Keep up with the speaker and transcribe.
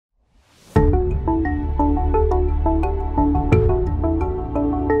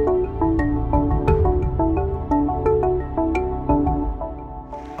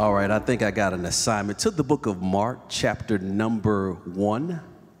I think I got an assignment to the book of Mark, chapter number 1.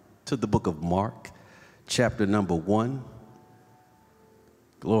 To the book of Mark, chapter number 1.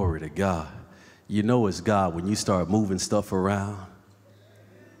 Glory to God. You know it's God when you start moving stuff around.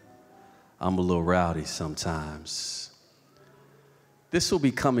 I'm a little rowdy sometimes. This will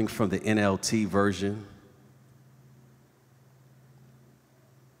be coming from the NLT version.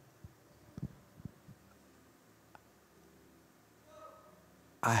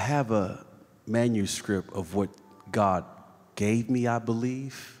 I have a manuscript of what God gave me, I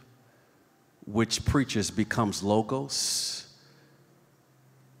believe, which preaches becomes logos.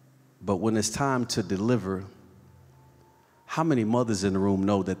 But when it's time to deliver, how many mothers in the room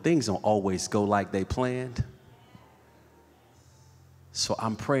know that things don't always go like they planned? So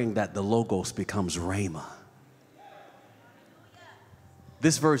I'm praying that the logos becomes rhema.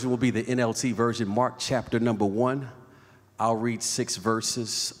 This version will be the NLT version, Mark chapter number 1. I'll read 6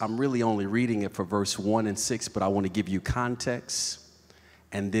 verses. I'm really only reading it for verse 1 and 6, but I want to give you context.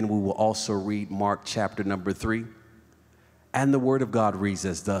 And then we will also read Mark chapter number 3. And the word of God reads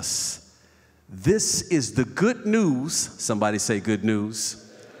as thus: this is the good news, somebody say good news,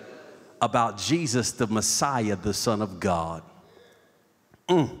 about Jesus the Messiah, the Son of God.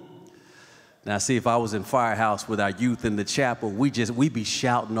 Now, see, if I was in Firehouse with our youth in the chapel, we'd be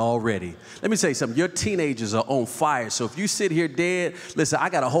shouting already. Let me tell you something. Your teenagers are on fire. So if you sit here dead, listen, I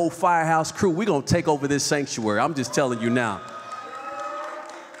got a whole Firehouse crew. We're going to take over this sanctuary. I'm just telling you now.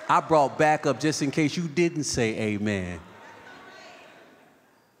 I brought backup just in case you didn't say amen.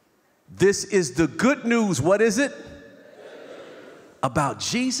 This is the good news. What is it? About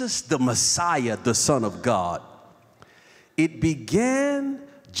Jesus, the Messiah, the Son of God. It began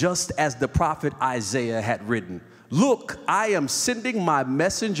just as the prophet Isaiah had written. Look, I am sending my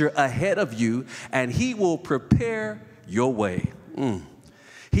messenger ahead of you, and he will prepare your way.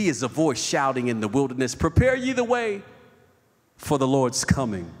 He is a voice shouting in the wilderness, prepare ye the way for the Lord's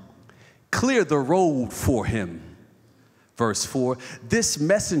coming. Clear the road for him. Verse 4, this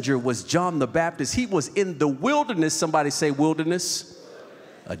messenger was John the Baptist. He was in the wilderness. Somebody say wilderness.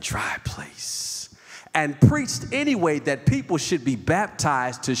 A dry place. And preached anyway that people should be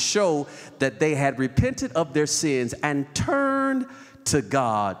baptized to show that they had repented of their sins and turned to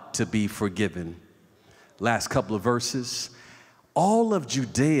God to be forgiven. Last couple of verses. All of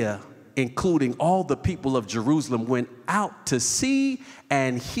Judea, including all the people of Jerusalem, went out to see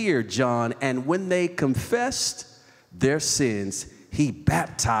and hear John. And when they confessed their sins, he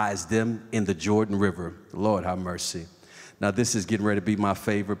baptized them in the Jordan River. Lord, have mercy. Now, this is getting ready to be my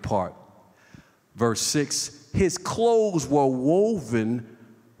favorite part. Verse 6, his clothes were woven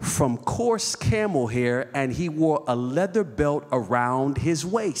from coarse camel hair, and he wore a leather belt around his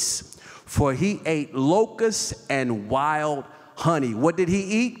waist, for he ate locusts and wild honey. What did he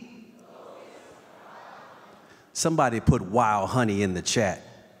eat? Somebody put wild honey in the chat.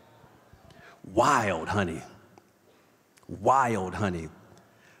 Wild honey. Wild honey.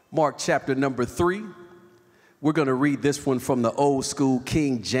 Mark chapter number 3. We're going to read this one from the old school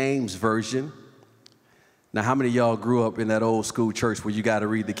King James Version. Now, how many of y'all grew up in that old school church where you got to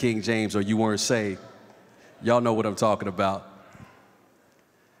read the King James or you weren't saved? Y'all know what I'm talking about.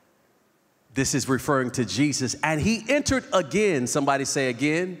 This is referring to Jesus. And he entered again, somebody say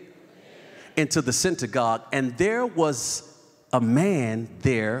again, into the synagogue. And there was a man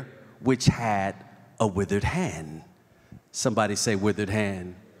there which had a withered hand. Somebody say withered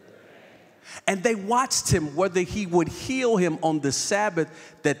hand. And they watched him whether he would heal him on the Sabbath,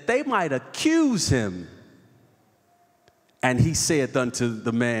 that they might accuse him. And he said unto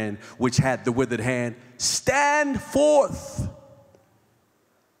the man which had the withered hand, stand forth.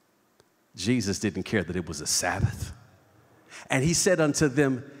 Jesus didn't care that it was a Sabbath. And he said unto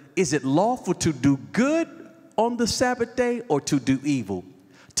them, is it lawful to do good on the Sabbath day or to do evil,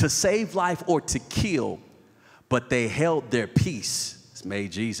 to save life or to kill? But they held their peace. This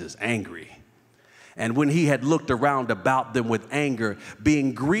made Jesus angry. And when he had looked around about them with anger,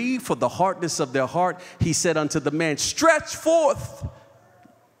 being grieved for the hardness of their heart, he said unto the man, stretch forth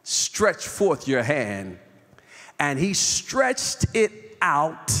your hand. And he stretched it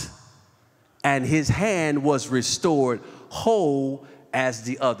out, and his hand was restored whole as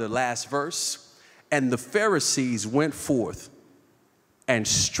the other. Last verse. And the Pharisees went forth and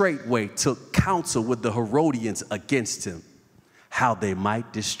straightway took counsel with the Herodians against him, how they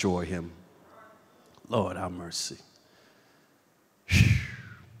might destroy him. Lord, have mercy.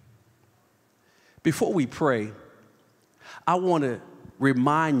 Before we pray, I want to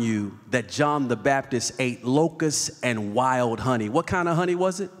remind you that John the Baptist ate locusts and wild honey. What kind of honey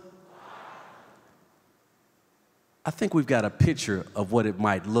was it? I think we've got a picture of what it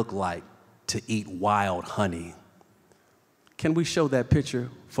might look like to eat wild honey. Can we show that picture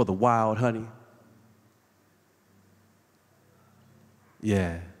for the wild honey?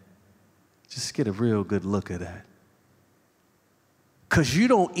 Yeah. Just get a real good look at that. Because you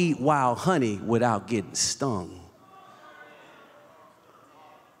don't eat wild honey without getting stung.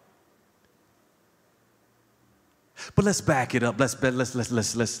 But let's back it up. Let's, because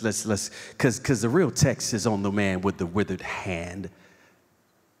the real text is on the man with the withered hand.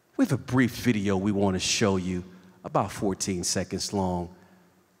 We have a brief video we want to show you, about 14 seconds long.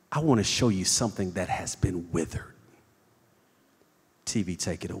 I want to show you something that has been withered. TV,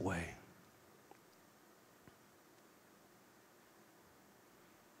 take it away.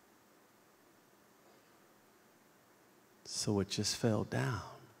 So it just fell down.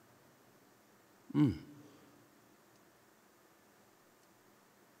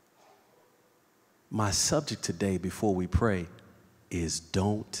 My subject today before we pray is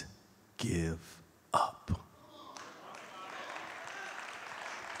don't give up.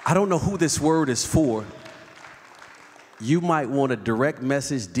 I don't know who this word is for. You might want a direct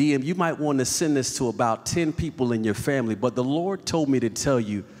message, DM. You might want to send this to about 10 people in your family. But the Lord told me to tell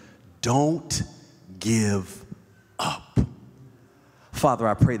you, don't give up. Father,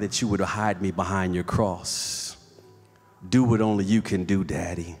 I pray that you would hide me behind your cross. Do what only you can do,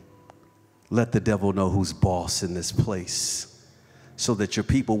 Daddy. Let the devil know who's boss in this place so that your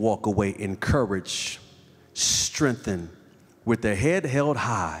people walk away encouraged, strengthened, with their head held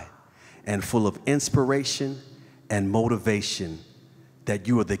high and full of inspiration and motivation that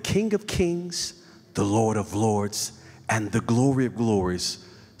you are the King of Kings, the Lord of Lords, and the glory of glories,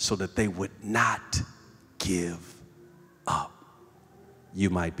 so that they would not give up. You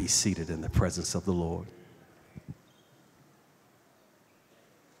might be seated in the presence of the Lord.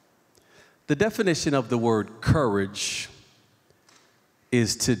 The definition of the word courage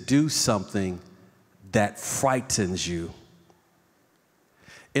is to do something that frightens you.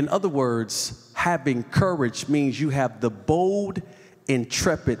 In other words, having courage means you have the bold,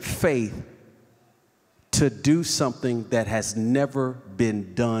 intrepid faith to do something that has never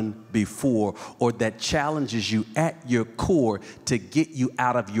been done before, or that challenges you at your core to get you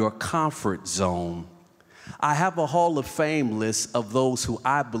out of your comfort zone. I have a Hall of Fame list of those who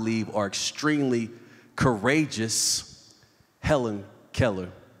I believe are extremely courageous. Helen Keller,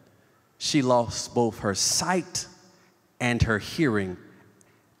 she lost both her sight and her hearing,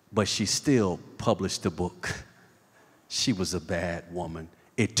 but she still published a book. She was a bad woman.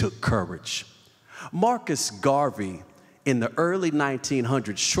 It took courage. Marcus Garvey, in the early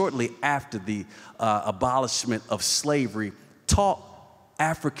 1900s, shortly after the abolishment of slavery, taught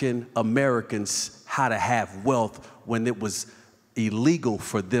African Americans how to have wealth when it was illegal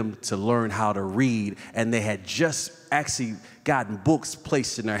for them to learn how to read, and they had just actually gotten books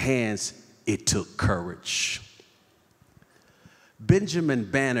placed in their hands. It took courage. Benjamin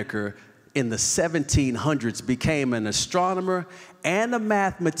Banneker in the 1700s became an astronomer and a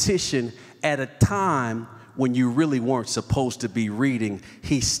mathematician at a time when you really weren't supposed to be reading.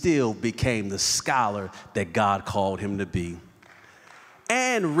 He still became the scholar that God called him to be.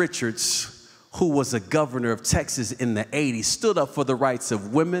 Ann Richards, who was a governor of Texas in the 80s, stood up for the rights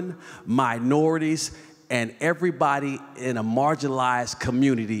of women, minorities, and everybody in a marginalized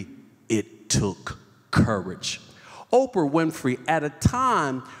community. It took courage. Oprah Winfrey, at a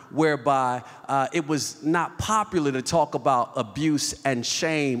time whereby it was not popular to talk about abuse and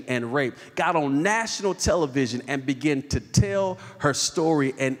shame and rape, got on national television and began to tell her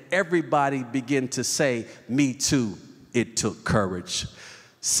story, and everybody began to say, "Me too." It took courage.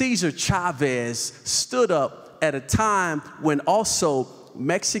 Cesar Chavez stood up at a time when also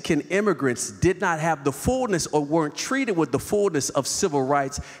Mexican immigrants did not have the fullness or weren't treated with the fullness of civil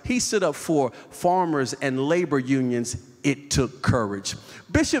rights. He stood up for farmers and labor unions. It took courage.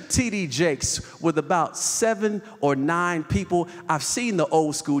 Bishop T.D. Jakes, with about 7 or 9 people, I've seen the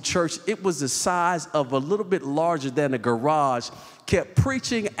old school church. It was the size of a little bit larger than a garage, kept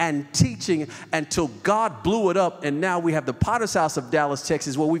preaching and teaching until God blew it up. And now we have the Potter's House of Dallas,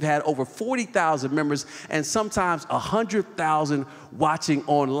 Texas, where we've had over 40,000 members and sometimes 100,000 watching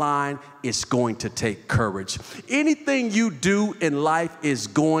online. It's going to take courage. Anything you do in life is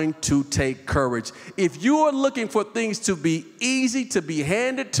going to take courage. If you are looking for things to be easy, to be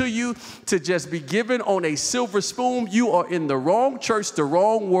handed to you, to just be given on a silver spoon, you are in the wrong church, the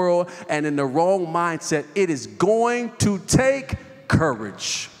wrong world, and in the wrong mindset. It is going to take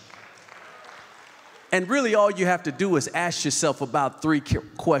courage. And really all you have to do is ask yourself about 3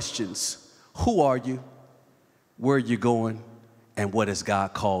 questions. Who are you? Where are you going? And what has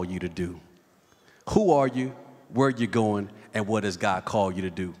God called you to do? Who are you? where you're going, and what has God called you to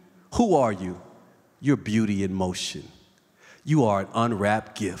do. Who are you? You're beauty in motion. You are an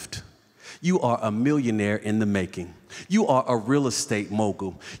unwrapped gift. You are a millionaire in the making. You are a real estate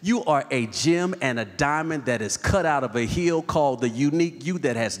mogul. You are a gem and a diamond that is cut out of a hill called the unique you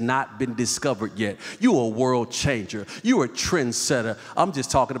that has not been discovered yet. You are a world changer. You are a trendsetter. I'm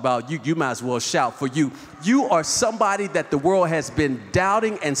just talking about you. You might as well shout for you. You are somebody that the world has been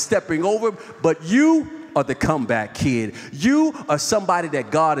doubting and stepping over, but you are the comeback kid. You are somebody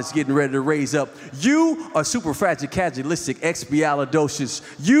that God is getting ready to raise up. You are superfragilocalcic expialidocious.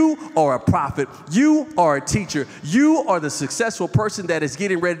 You are a prophet. You are a teacher. You are the successful person that is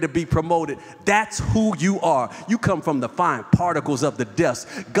getting ready to be promoted. That's who you are. You come from the fine particles of the dust.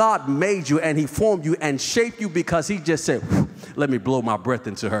 God made you and he formed you and shaped you because he just said, let me blow my breath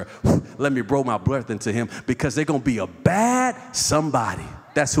into her. Let me blow my breath into him, because they're going to be a bad somebody.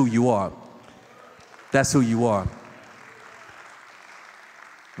 That's who you are. That's who you are.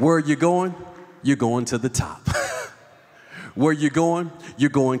 Where are you going? You're going to the top. Where you're going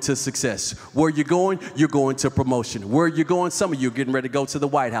to success. Where you're going to promotion. Where you're going, some of you are getting ready to go to the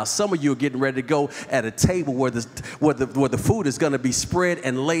White House. Some of you are getting ready to go at a table where the food is going to be spread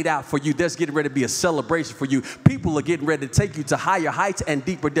and laid out for you. There's getting ready to be a celebration for you. People are getting ready to take you to higher heights and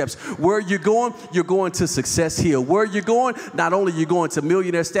deeper depths. Where you're going to Success Hill. Where you're going, not only you're going to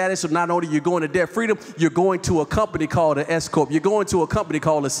millionaire status, or not only you're going to debt freedom, you're going to a company called an S Corp. You're going to a company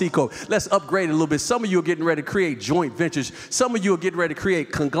called a C Corp. Let's upgrade a little bit. Some of you are getting ready to create joint ventures. Some of you are getting ready to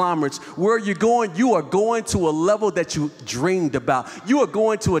create conglomerates. Where you're going, you are going to a level that you dreamed about. You are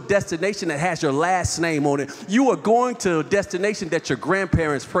going to a destination that has your last name on it. You are going to a destination that your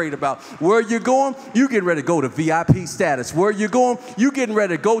grandparents prayed about. Where you're going, you getting ready to go to VIP status. Where you're going, you getting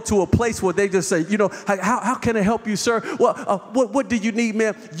ready to go to a place where they just say, you know, how can I help you, sir? Well, what do you need,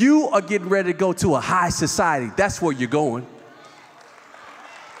 ma'am? You are getting ready to go to a high society. That's where you're going.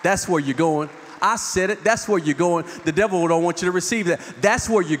 That's where you're going. I said it. That's where you're going. The devil don't want you to receive that. That's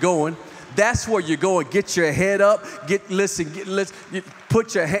where you're going. That's where you're going. Get your head up. Listen.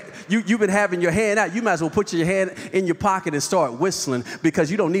 Put your hand, you've been having your hand out. You might as well put your hand in your pocket and start whistling,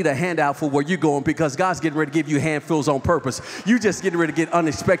 because you don't need a handout for where you're going, because God's getting ready to give you handfuls on purpose. You just getting ready to get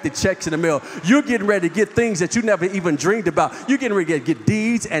unexpected checks in the mail. You're getting ready to get things that you never even dreamed about. You're getting ready to get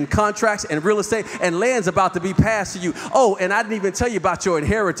deeds and contracts and real estate, and land's about to be passed to you. Oh, and I didn't even tell you about your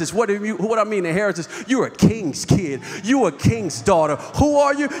inheritance. What I mean inheritance? You're a king's kid. You're a king's daughter. Who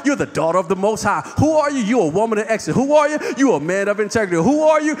are you? You're the daughter of the Most High. Who are you? You're a woman of excellence. Who are you? You're a man of integrity. Who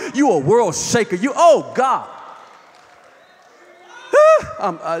are you? You're a world shaker. Oh, God.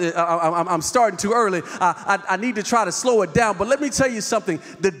 I'm starting too early. I need to try to slow it down. But let me tell you something.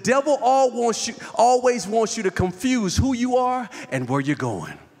 The devil always wants you to confuse who you are and where you're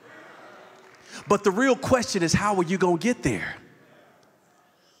going. But the real question is, how are you going to get there?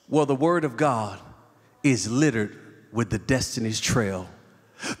 Well, the Word of God is littered with the destiny's trail.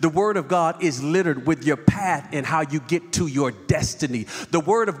 The Word of God is littered with your path and how you get to your destiny. The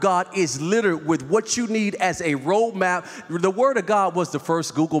Word of God is littered with what you need as a roadmap. The Word of God was the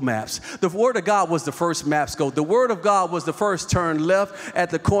first Google Maps. The Word of God was the first Mapscope. The Word of God was the first turn left at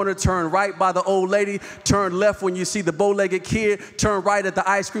the corner, turn right by the old lady, turn left when you see the bow-legged kid, turn right at the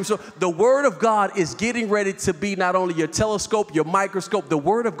ice cream store. The Word of God is getting ready to be not only your telescope, your microscope. The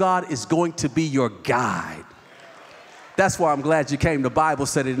Word of God is going to be your guide. That's why I'm glad you came to Bible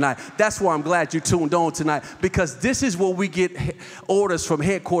study tonight. That's why I'm glad you tuned on tonight, because this is where we get orders from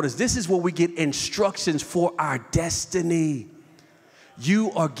headquarters. This is where we get instructions for our destiny.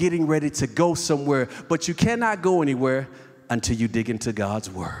 You are getting ready to go somewhere, but you cannot go anywhere until you dig into God's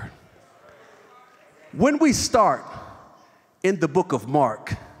Word. When we start in the book of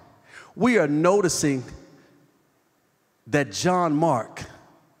Mark, we are noticing that John Mark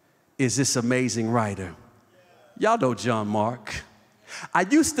is this amazing writer. Y'all know John Mark. I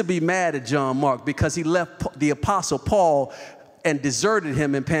used to be mad at John Mark because he left the Apostle Paul and deserted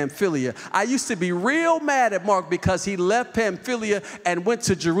him in Pamphylia. I used to be real mad at Mark because he left Pamphylia and went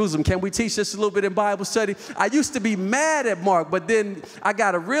to Jerusalem. Can we teach this a little bit in Bible study? I used to be mad at Mark, but then I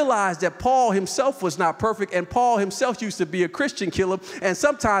got to realize that Paul himself was not perfect, and Paul himself used to be a Christian killer, and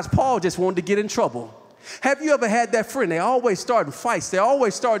sometimes Paul just wanted to get in trouble. Have you ever had that friend? They always start in fights. They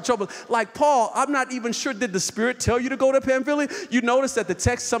always start in trouble. Like Paul, I'm not even sure, did the Spirit tell you to go to Pamphylia? You notice that the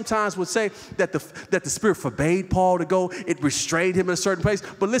text sometimes would say that the Spirit forbade Paul to go. It restrained him in a certain place.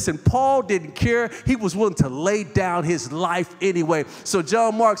 But listen, Paul didn't care. He was willing to lay down his life anyway. So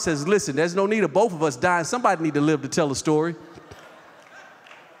John Mark says, listen, there's no need of both of us dying. Somebody need to live to tell a story.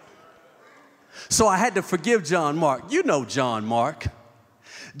 So I had to forgive John Mark. You know John Mark.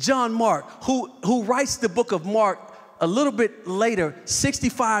 John Mark, who writes the book of Mark a little bit later,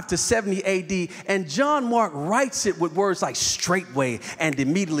 65 to 70 AD, and John Mark writes it with words like straightway and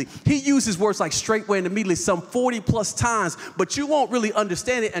immediately. He uses words like straightway and immediately some 40 plus times, but you won't really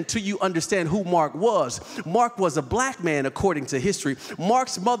understand it until you understand who Mark was. Mark was a black man according to history.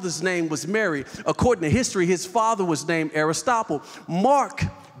 Mark's mother's name was Mary. According to history, his father was named Aristotle. Mark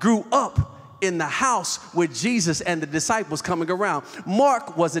grew up in the house with Jesus and the disciples coming around.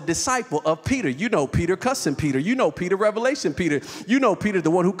 Mark was a disciple of Peter. You know Peter, cussing Peter. You know Peter, Revelation Peter. You know Peter,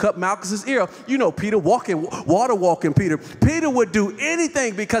 the one who cut Malchus's ear. You know Peter, water walking Peter. Peter would do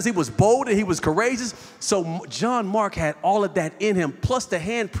anything because he was bold and he was courageous. So John Mark had all of that in him, plus the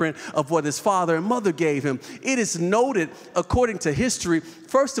handprint of what his father and mother gave him. It is noted, according to history,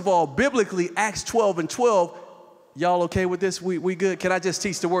 first of all, biblically, Acts 12 and 12. Y'all okay with this? We good? Can I just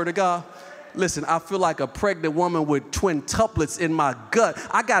teach the word of God? Listen, I feel like a pregnant woman with twin tuplets in my gut.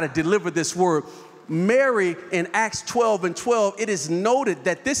 I got to deliver this word. Mary in Acts 12 and 12, it is noted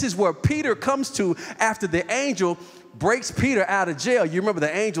that this is where Peter comes to after the angel breaks Peter out of jail. You remember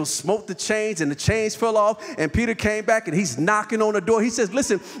the angel smote the chains and the chains fell off and Peter came back and he's knocking on the door. He says,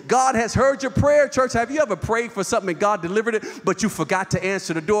 listen, God has heard your prayer, church. Have you ever prayed for something and God delivered it, but you forgot to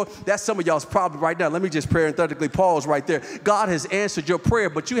answer the door? That's some of y'all's problem right now. Let me just parenthetically pause right there. God has answered your prayer,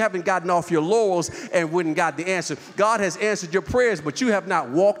 but you haven't gotten off your laurels and wouldn't got the answer. God has answered your prayers, but you have not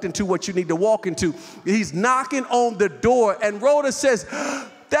walked into what you need to walk into. He's knocking on the door and Rhoda says,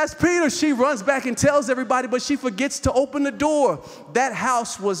 that's Peter. She runs back and tells everybody, but she forgets to open the door. That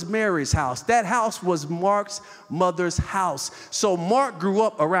house was Mary's house. That house was Mark's mother's house. So Mark grew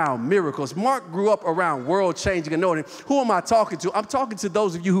up around miracles. Mark grew up around world-changing anointing. Who am I talking to? I'm talking to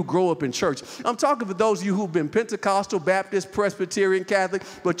those of you who grow up in church. I'm talking to those of you who've been Pentecostal, Baptist, Presbyterian, Catholic,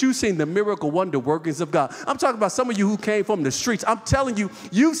 but you've seen the miracle wonder workings of God. I'm talking about some of you who came from the streets. I'm telling you,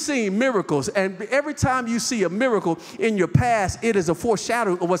 you've seen miracles, and every time you see a miracle in your past, it is a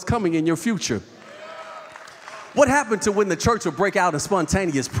foreshadowing of what's coming in your future. What happened to when the church would break out in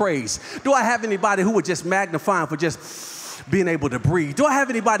spontaneous praise? Do I have anybody who would just magnify for just being able to breathe? Do I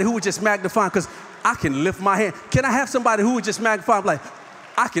have anybody who would just magnify because I can lift my hand? Can I have somebody who would just magnify like,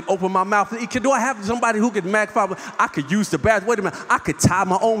 I can open my mouth? Do I have somebody who could magnify? I could use the bath. Wait a minute. I could tie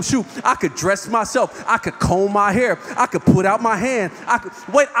my own shoe. I could dress myself. I could comb my hair. I could put out my hand.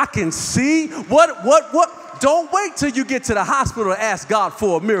 I can see. What? Don't wait till you get to the hospital to ask God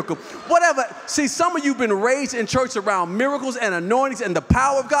for a miracle. Whatever. See, some of you have been raised in church around miracles and anointings and the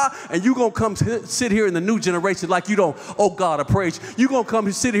power of God, and you're going to come sit here in the new generation like you don't owe God a praise. You're going to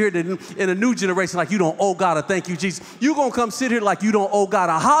come sit here in a new generation like you don't owe God a thank you, Jesus. You're going to come sit here like you don't owe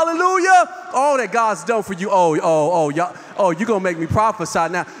God a hallelujah. All that God's done for you. Y'all. Oh, you're going to make me prophesy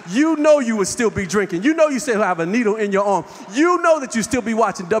now. You know you would still be drinking. You know you still have a needle in your arm. You know that you still be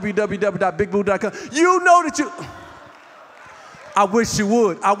watching www.bigboo.com. You know that you... I wish you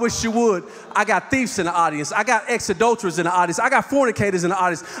would. I wish you would. I got thieves in the audience. I got ex-adulterers in the audience. I got fornicators in the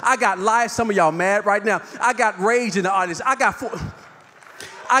audience. I got liars. Some of y'all mad right now. I got rage in the audience. I got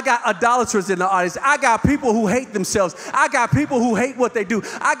idolaters in the audience. I got people who hate themselves. I got people who hate what they do.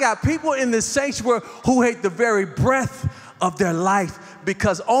 I got people in this sanctuary who hate the very breath of their life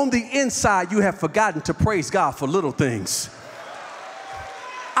because on the inside you have forgotten to praise God for little things.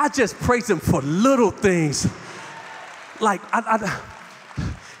 I just praise him for little things. Like, can I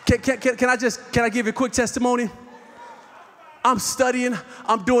give you a quick testimony? I'm studying.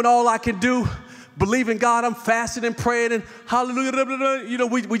 I'm doing all I can do. Believing God, I'm fasting and praying and hallelujah. You know,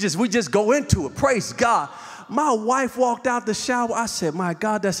 we just go into it. Praise God. My wife walked out the shower. I said, my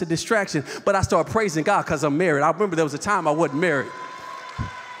God, that's a distraction. But I started praising God because I'm married. I remember there was a time I wasn't married.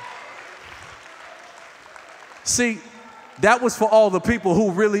 See, that was for all the people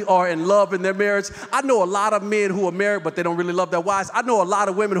who really are in love in their marriage. I know a lot of men who are married, but they don't really love their wives. I know a lot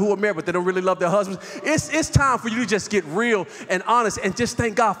of women who are married, but they don't really love their husbands. It's time for you to just get real and honest and just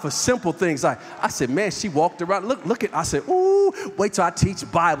thank God for simple things. Like, I said, man, she walked around. Look at, I said, ooh, wait till I teach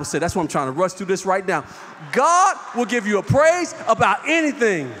Bible. So that's why I'm trying to rush through this right now. God will give you a praise about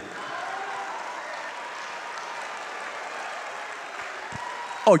anything.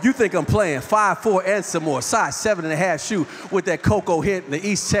 Oh, you think I'm playing 5'4" and some more, size 7.5 shoe with that cocoa hint in the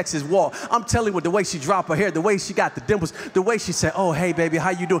East Texas wall. I'm telling you, the way she dropped her hair, the way she got the dimples, the way she said, oh, hey, baby,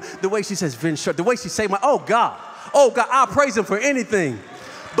 how you doing? The way she says, Venshard, the way she say, oh, God, I'll praise him for anything.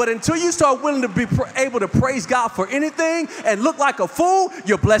 But until you start willing to be able to praise God for anything and look like a fool,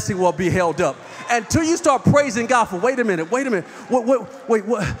 your blessing will be held up. Until you start praising God for, wait a minute, wait,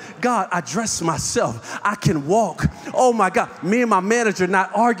 God, I dress myself. I can walk. Oh my God, me and my manager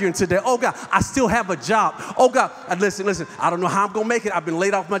not arguing today. Oh God, I still have a job. Oh God, listen, I don't know how I'm going to make it. I've been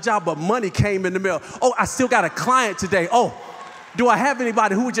laid off my job, but money came in the mail. Oh, I still got a client today. Oh, do I have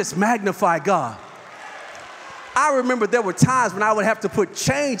anybody who would just magnify God? I remember there were times when I would have to put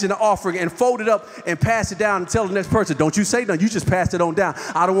change in the offering and fold it up and pass it down and tell the next person, don't you say nothing, you just pass it on down.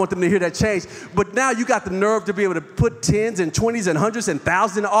 I don't want them to hear that change. But now you got the nerve to be able to put tens and twenties and hundreds and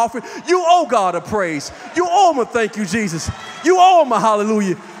thousands in the offering. You owe God a praise. You owe him a thank you, Jesus. You owe him a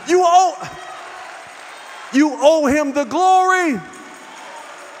hallelujah. You owe him the glory.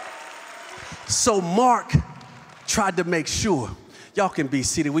 So Mark tried to make sure. Y'all can be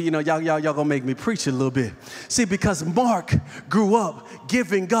seated. Well, you know, y'all gonna make me preach a little bit. See, because Mark grew up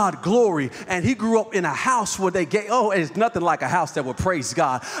giving God glory, and he grew up in a house where they gave, it's nothing like a house that would praise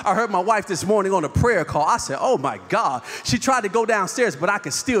God. I heard my wife this morning on a prayer call. I said, oh my God. She tried to go downstairs, but I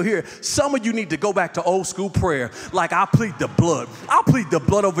could still hear. Some of you need to go back to old school prayer. Like, I plead the blood. I plead the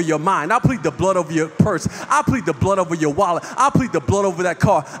blood over your mind. I plead the blood over your purse. I plead the blood over your wallet. I plead the blood over that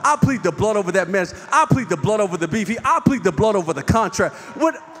car. I plead the blood over that mess. I plead the blood over the beefy. I plead the blood over the contract.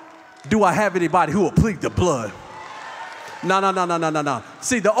 What do I have anybody who will plead the blood? No.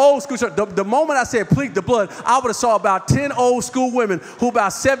 See, the old school church, the moment I said plead the blood, I would have saw about 10 old school women who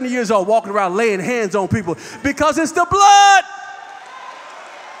about 70 years old walking around laying hands on people because it's the blood.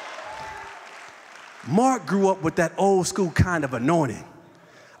 Mark grew up with that old school kind of anointing.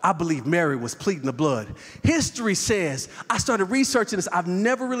 I believe Mary was pleading the blood. History says, I started researching this. I've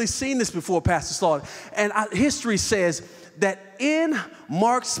never really seen this before, Pastor Slaughter. And history says that in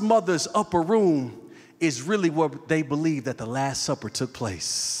Mark's mother's upper room is really where they believe that the Last Supper took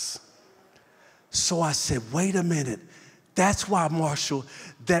place. So I said, wait a minute. That's why, Marshall,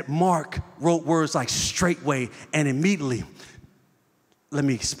 that Mark wrote words like straightway and immediately. Let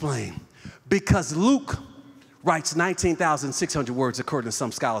me explain. Because Luke writes 19,600 words according to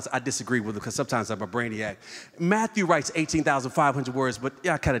some scholars. I disagree with it because sometimes I'm a brainiac. Matthew writes 18,500 words, but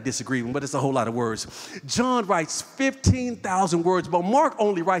yeah, I kind of disagree with him, but it's a whole lot of words. John writes 15,000 words, but Mark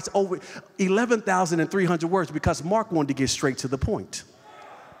only writes over 11,300 words because Mark wanted to get straight to the point.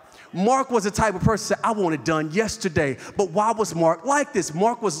 Mark was the type of person that said, I want it done yesterday. But why was Mark like this?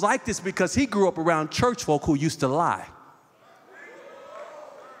 Mark was like this because he grew up around church folk who used to lie.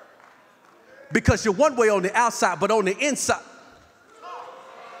 Because you're one way on the outside, but on the inside.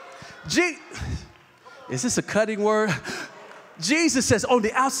 Is this a cutting word? Jesus says, on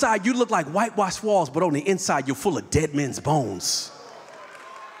the outside, you look like whitewashed walls, but on the inside, you're full of dead men's bones.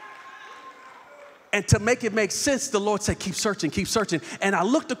 And to make it make sense, the Lord said, keep searching, keep searching. And I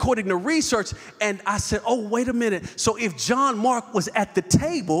looked according to research, and I said, oh, wait a minute. So if John Mark was at the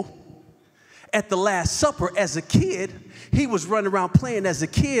table at the Last Supper as a kid, he was running around playing as a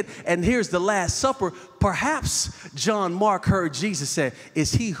kid, and here's the Last Supper. Perhaps John Mark heard Jesus say,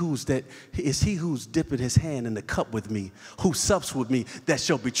 is he who's dipping his hand in the cup with me, who sups with me, that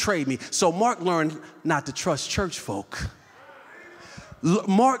shall betray me. So Mark learned not to trust church folk.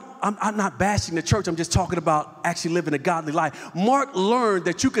 Mark, I'm not bashing the church, I'm just talking about actually living a godly life. Mark learned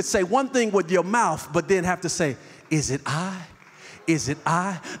that you could say one thing with your mouth, but then have to say, is it I? Is it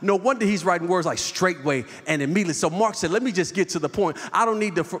I? No wonder he's writing words like straightway and immediately. So Mark said, let me just get to the point. I don't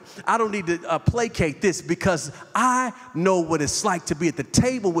need to placate this because I know what it's like to be at the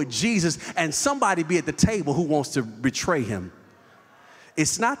table with Jesus and somebody be at the table who wants to betray him.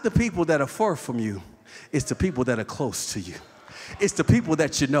 It's not the people that are far from you. It's the people that are close to you. It's the people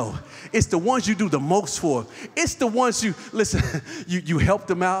that you know. It's the ones you do the most for. It's the ones you helped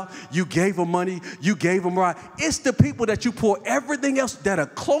them out. You gave them money. You gave them right. It's the people that you pour everything else that are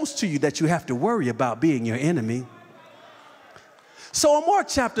close to you that you have to worry about being your enemy. So in Mark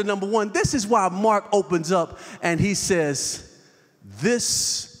chapter number 1, this is why Mark opens up and he says,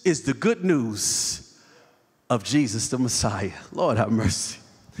 this is the good news of Jesus the Messiah. Lord have mercy.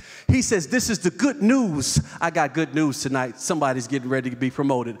 He says, this is the good news. I got good news tonight. Somebody's getting ready to be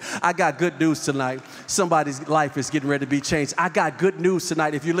promoted. I got good news tonight. Somebody's life is getting ready to be changed. I got good news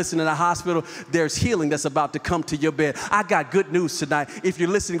tonight. If you're listening in a hospital, there's healing that's about to come to your bed. I got good news tonight. If you're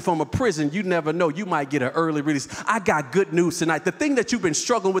listening from a prison, you never know. You might get an early release. I got good news tonight. The thing that you've been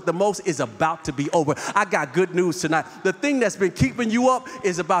struggling with the most is about to be over. I got good news tonight. The thing that's been keeping you up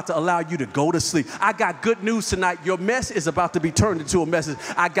is about to allow you to go to sleep. I got good news tonight. Your mess is about to be turned into a message.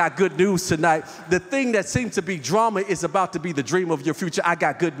 I got good good news tonight. The thing that seems to be drama is about to be the dream of your future. I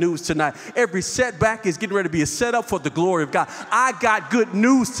got good news tonight. Every setback is getting ready to be a setup for the glory of God. I got good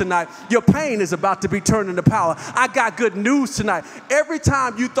news tonight. Your pain is about to be turned into power. I got good news tonight. Every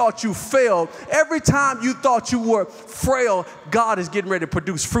time you thought you failed, every time you thought you were frail, God is getting ready to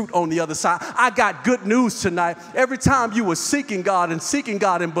produce fruit on the other side. I got good news tonight. Every time you were seeking God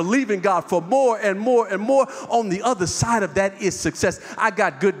and believing God for more and more and more, on the other side of that is success. I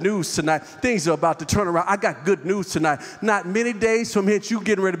got good news tonight. Things are about to turn around. I got good news tonight. Not many days from here, you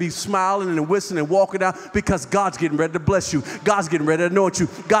getting ready to be smiling and whistling and walking out because God's getting ready to bless you. God's getting ready to anoint you.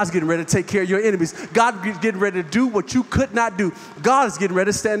 God's getting ready to take care of your enemies. God's getting ready to do what you could not do. God is getting ready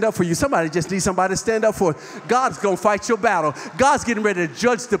to stand up for you. Somebody just needs somebody to stand up for. God's going to fight your battle. God's getting ready to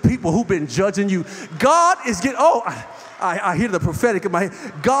judge the people who've been judging you. God is getting, I hear the prophetic in my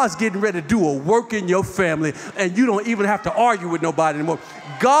head. God's getting ready to do a work in your family, and you don't even have to argue with nobody anymore.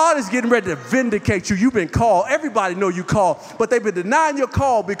 God is getting ready to vindicate you. You've been called. Everybody know you called, but they've been denying your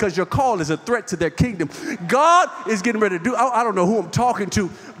call because your call is a threat to their kingdom. God is getting ready to do, I don't know who I'm talking to,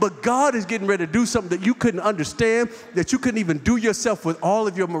 but God is getting ready to do something that you couldn't understand, that you couldn't even do yourself with all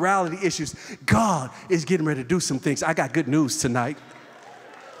of your morality issues. God is getting ready to do some things. I got good news tonight.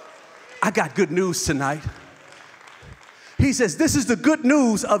 I got good news tonight. He says, this is the good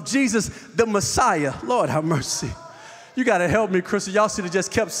news of Jesus, the Messiah. Lord, have mercy. You got to help me, Crystal. Y'all should have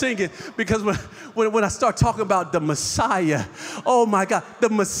just kept singing, because when I start talking about the Messiah, oh my God, the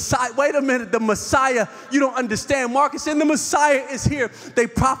Messiah, wait a minute, the Messiah, you don't understand. Marcus said the Messiah is here. They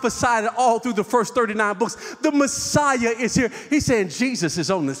prophesied it all through the first 39 books. The Messiah is here. He's saying Jesus is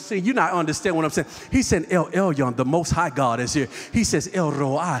on the scene. You not understand what I'm saying. He's saying El Elyon, the Most High God, is here. He says El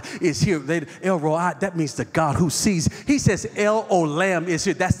Roi is here. El Roi, that means the God who sees. He says El Olam is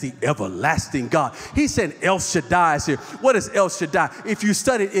here. That's the everlasting God. He said El Shaddai is here. What is El Shaddai? If you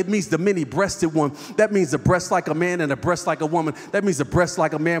study it, it means the many-breasted one. That means a breast like a man and a breast like a woman. That means a breast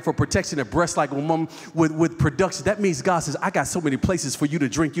like a man for protection, a breast like a woman with production. That means God says, I got so many places for you to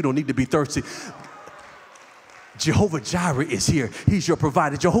drink. You don't need to be thirsty. Jehovah Jireh is here. He's your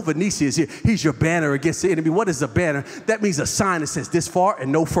provider. Jehovah Nissi is here. He's your banner against the enemy. What is a banner? That means a sign that says this far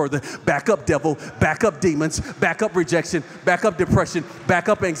and no further. Back up, devil. Back up, demons. Back up, rejection. Back up, depression. Back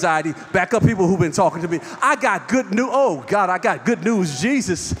up, anxiety. Back up, people who've been talking to me. I got good news. Oh, God, I got good news.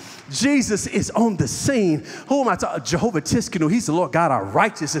 Jesus is on the scene. Who am I talking? Jehovah Tiskanu. He's the Lord God, our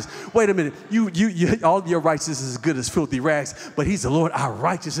righteousness. Wait a minute. All your righteousness is as good as filthy rags, but he's the Lord, our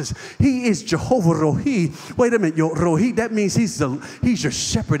righteousness. He is Jehovah Rohi. Wait a minute. Your Rohi, that means he's your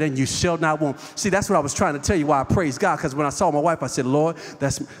shepherd and you shall not want. See, that's what I was trying to tell you why I praise God, because when I saw my wife, I said, Lord,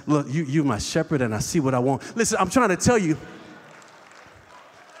 look, you my shepherd and I see what I want. Listen, I'm trying to tell you.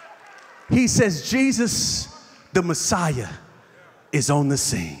 He says Jesus, the Messiah, is on the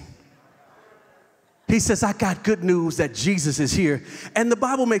scene. He says, I got good news that Jesus is here. And the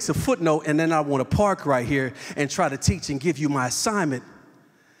Bible makes a footnote, and then I want to park right here and try to teach and give you my assignment.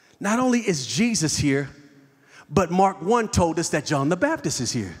 Not only is Jesus here, but Mark 1 told us that John the Baptist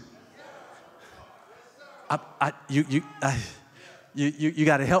is here. You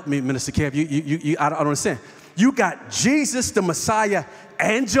got to help me, Minister Kev. I don't understand. You got Jesus, the Messiah,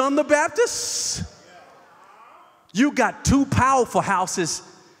 and John the Baptist. You got two powerful houses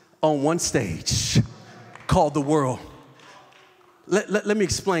on one stage called the world. Let me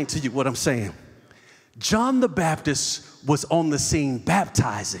explain to you what I'm saying. John the Baptist was on the scene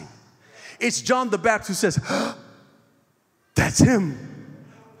baptizing. It's John the Baptist who says, that's him.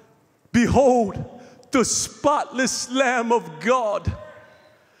 Behold, the spotless Lamb of God.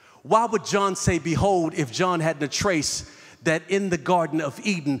 Why would John say behold if John hadn't traced that in the Garden of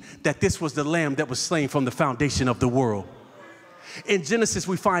Eden that this was the lamb that was slain from the foundation of the world? In Genesis,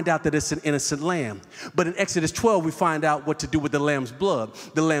 we find out that it's an innocent lamb. But in Exodus 12, we find out what to do with the lamb's blood.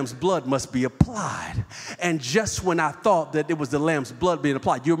 The lamb's blood must be applied. And just when I thought that it was the lamb's blood being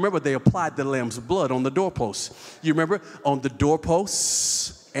applied, you remember they applied the lamb's blood on the doorposts. You remember on the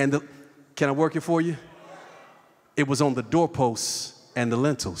doorposts and can I work it for you? It was on the doorposts and the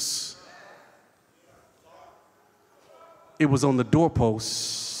lintels. It was on the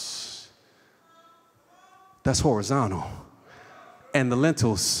doorposts. That's horizontal. And the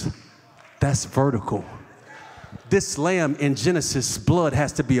lintels, that's vertical. This lamb in Genesis, blood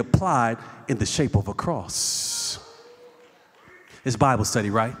has to be applied in the shape of a cross. It's Bible study,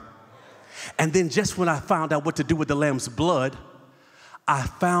 right? And then just when I found out what to do with the lamb's blood, I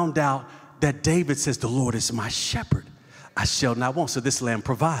found out that David says, the Lord is my shepherd. I shall not want. So this lamb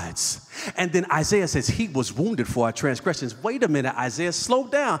provides. And then Isaiah says, he was wounded for our transgressions. Wait a minute, Isaiah, slow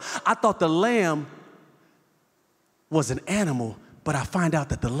down. I thought the lamb was an animal, but I find out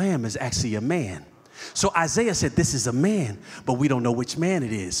that the lamb is actually a man. So Isaiah said, this is a man, but we don't know which man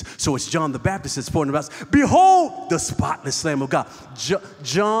it is. So it's John the Baptist that's pointing about, behold, the spotless Lamb of God.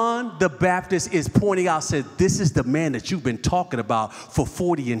 John the Baptist is pointing out, said, this is the man that you've been talking about for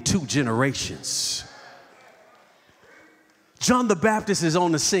 42 generations. John the Baptist is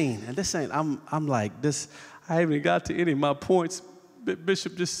on the scene. And this ain't, I'm like, this, I haven't even got to any of my points.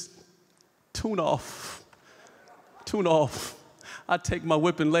 Bishop, just tune off. Tune off. I take my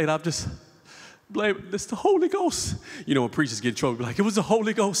whipping later, I'm just... blame it's the Holy Ghost. You know, when preachers get in trouble, like, it was the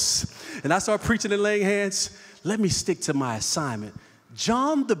Holy Ghost. And I start preaching and laying hands. Let me stick to my assignment.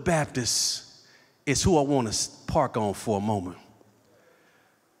 John the Baptist is who I want to park on for a moment.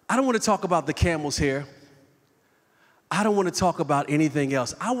 I don't want to talk about the camel's hair. I don't want to talk about anything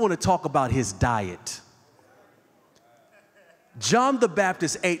else. I want to talk about his diet. John the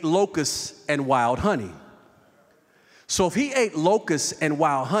Baptist ate locusts and wild honey. So if he ate locusts and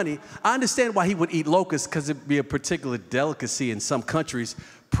wild honey, I understand why he would eat locusts, because it'd be a particular delicacy in some countries,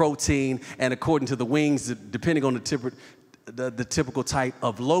 protein, and according to the wings, depending on the typical type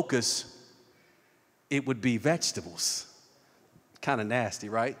of locust, it would be vegetables. Kind of nasty,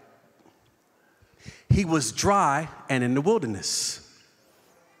 right? He was dry and in the wilderness.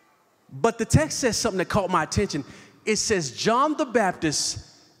 But the text says something that caught my attention. It says John the Baptist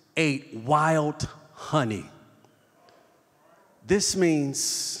ate wild honey. This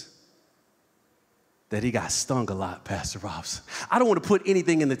means that he got stung a lot, Pastor Robs. I don't want to put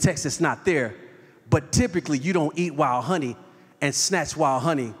anything in the text that's not there, but typically you don't eat wild honey and snatch wild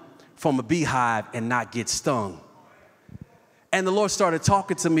honey from a beehive and not get stung. And the Lord started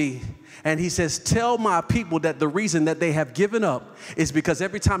talking to me, and he says, tell my people that the reason that they have given up is because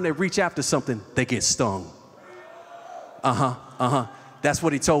every time they reach after something, they get stung. That's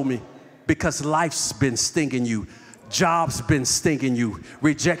what he told me. Because life's been stinging you. Job's been stinging you.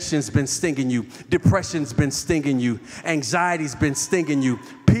 Rejection's been stinging you. Depression's been stinging you. Anxiety's been stinging you.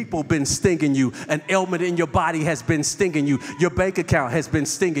 People been stinging you. An ailment in your body has been stinging you. Your bank account has been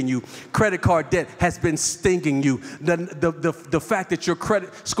stinging you. Credit card debt has been stinging you. The fact that your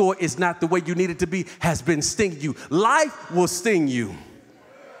credit score is not the way you need it to be has been stinging you. Life will sting you,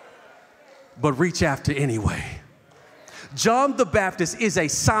 but reach after anyway. John the Baptist is a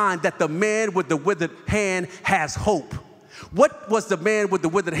sign that the man with the withered hand has hope. What was the man with the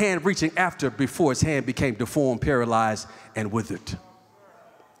withered hand reaching after before his hand became deformed, paralyzed, and withered?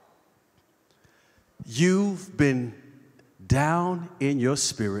 You've been down in your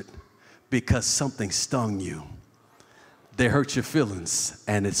spirit because something stung you. They hurt your feelings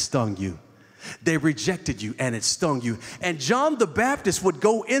and it stung you. They rejected you and it stung you. And John the Baptist would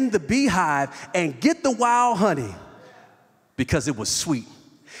go in the beehive and get the wild honey, because it was sweet.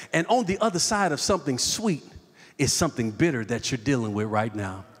 And on the other side of something sweet is something bitter that you're dealing with right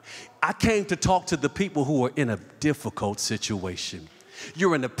now. I came to talk to the people who are in a difficult situation.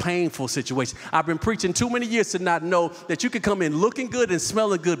 You're in a painful situation. I've been preaching too many years to not know that you can come in looking good and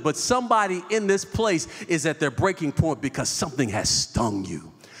smelling good, but somebody in this place is at their breaking point because something has stung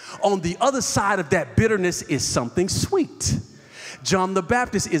you. On the other side of that bitterness is something sweet. John the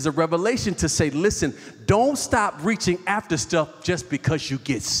Baptist is a revelation to say, listen, don't stop reaching after stuff just because you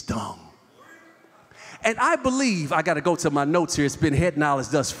get stung. And I believe, I got to go to my notes here. It's been head knowledge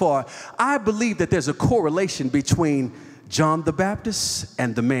thus far. I believe that there's a correlation between John the Baptist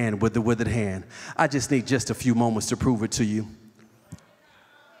and the man with the withered hand. I just need just a few moments to prove it to you.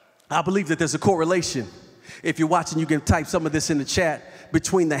 I believe that there's a correlation. If you're watching, you can type some of this in the chat,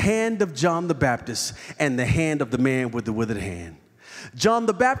 between the hand of John the Baptist and the hand of the man with the withered hand. John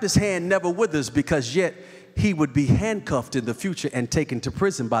the Baptist's hand never withers, because yet he would be handcuffed in the future and taken to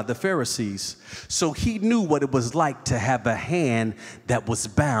prison by the Pharisees. So he knew what it was like to have a hand that was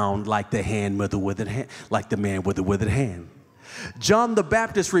bound like the hand with the withered hand, like the man with the withered hand. John the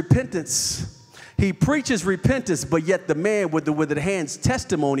Baptist's repentance, he preaches repentance, but yet the man with the withered hand's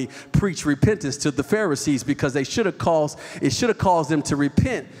testimony preached repentance to the Pharisees, because it should have caused them to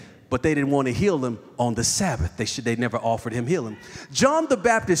repent, but they didn't want to heal him on the Sabbath. They never offered him healing. John the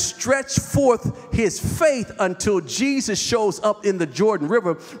Baptist stretched forth his faith until Jesus shows up in the Jordan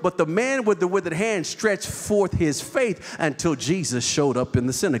River, but the man with the withered hand stretched forth his faith until Jesus showed up in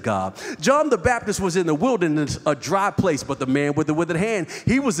the synagogue. John the Baptist was in the wilderness, a dry place, but the man with the withered hand,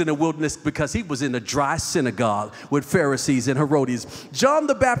 he was in the wilderness because he was in a dry synagogue with Pharisees and Herodians. John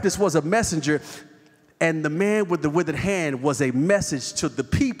the Baptist was a messenger And the man with the withered hand was a message to the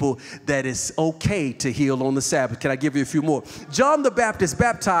people that it's okay to heal on the Sabbath. Can I give you a few more? John the Baptist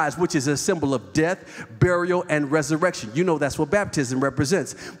baptized, which is a symbol of death, burial, and resurrection. You know that's what baptism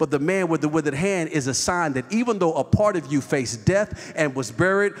represents. But the man with the withered hand is a sign that even though a part of you faced death and was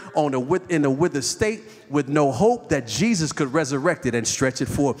buried in a withered state with no hope, that Jesus could resurrect it and stretch it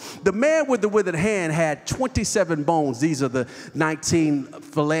forth. The man with the withered hand had 27 bones. These are the 19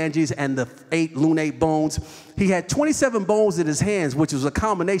 phalanges and the 8 lunate bones. He had 27 bones in his hands, which was a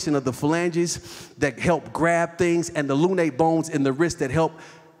combination of the phalanges that help grab things and the lunate bones in the wrist that help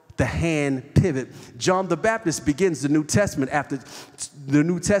the hand pivot. John the Baptist begins the New Testament after the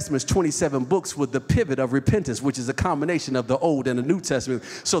New Testament's 27 books with the pivot of repentance, which is a combination of the Old and the New Testament,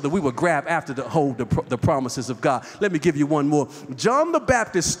 so that we would grab after the promises of God. Let me give you one more. John the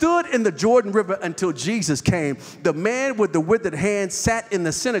Baptist stood in the Jordan River until Jesus came. The man with the withered hand sat in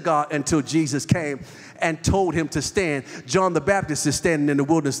the synagogue until Jesus came and told him to stand. John the Baptist is standing in the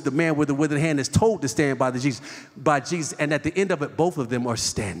wilderness. The man with the withered hand is told to stand by Jesus. And at the end of it, both of them are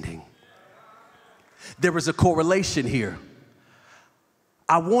standing. There is a correlation here.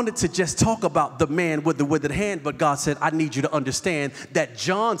 I wanted to just talk about the man with the withered hand, but God said, I need you to understand that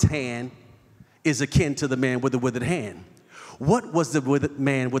John's hand is akin to the man with the withered hand. What was the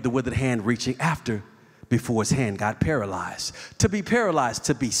man with the withered hand reaching after? Before his hand got paralyzed. To be paralyzed,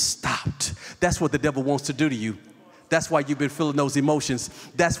 to be stopped. That's what the devil wants to do to you. That's why you've been feeling those emotions.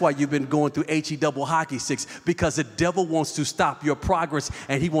 That's why you've been going through HE double hockey sticks, because the devil wants to stop your progress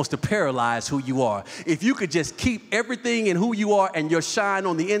and he wants to paralyze who you are. If you could just keep everything in who you are and your shine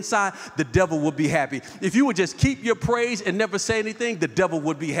on the inside, the devil would be happy. If you would just keep your praise and never say anything, the devil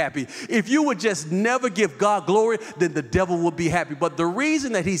would be happy. If you would just never give God glory, then the devil would be happy. But the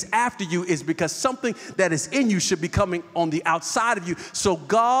reason that he's after you is because something that is in you should be coming on the outside of you. So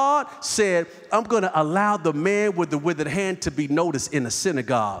God said, I'm going to allow the man with the withered hand to be noticed in a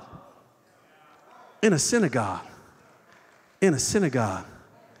synagogue. In a synagogue. In a synagogue.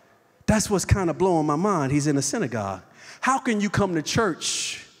 That's what's kind of blowing my mind. He's in a synagogue. How can you come to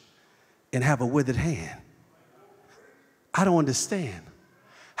church and have a withered hand? I don't understand.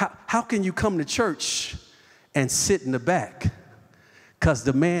 How can you come to church and sit in the back? Because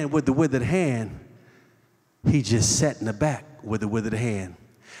the man with the withered hand, he just sat in the back with the withered hand.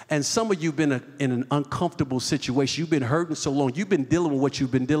 And some of you have been in an uncomfortable situation. You've been hurting so long. You've been dealing with what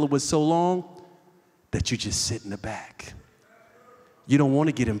you've been dealing with so long that you just sit in the back. You don't want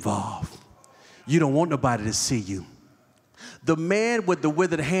to get involved. You don't want nobody to see you. The man with the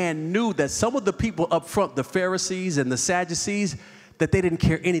withered hand knew that some of the people up front, the Pharisees and the Sadducees, that they didn't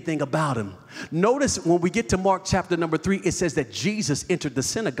care anything about him. Notice when we get to Mark chapter number 3, it says that Jesus entered the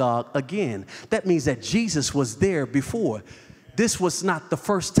synagogue again. That means that Jesus was there before. This was not the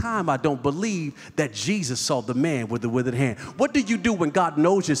first time, I don't believe, that Jesus saw the man with the withered hand. What do you do when God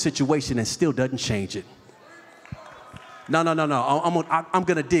knows your situation and still doesn't change it? No. I'm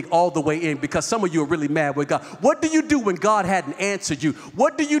going to dig all the way in, because some of you are really mad with God. What do you do when God hadn't answered you?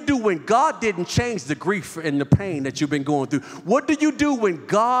 What do you do when God didn't change the grief and the pain that you've been going through? What do you do when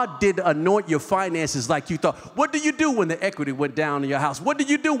God didn't anoint your finances like you thought? What do you do when the equity went down in your house? What do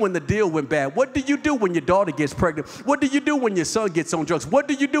you do when the deal went bad? What do you do when your daughter gets pregnant? What do you do when your son gets on drugs? What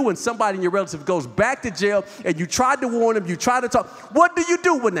do you do when somebody in your relative goes back to jail and you tried to warn him, you tried to talk? What do you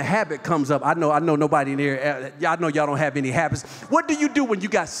do when the habit comes up? I know nobody in here, I know y'all don't have any habits. What do you do when you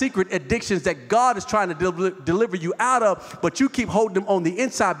got secret addictions that God is trying to deliver you out of, but you keep holding them on the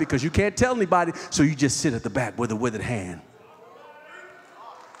inside because you can't tell anybody, so you just sit at the back with a withered hand?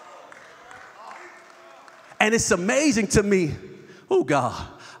 And it's amazing to me, oh God,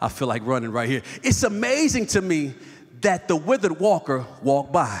 I feel like running right here. It's amazing to me that the withered walker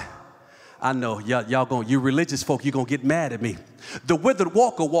walked by. I know, you religious folk, you're going to get mad at me. The withered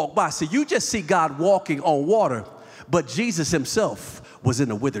walker walked by. So you just see God walking on water, but Jesus himself was in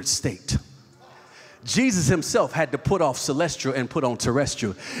a withered state. Jesus himself had to put off celestial and put on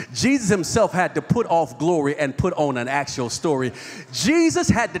terrestrial. Jesus himself had to put off glory and put on an actual story. Jesus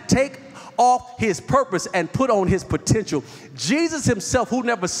had to take off his purpose and put on his potential. Jesus himself, who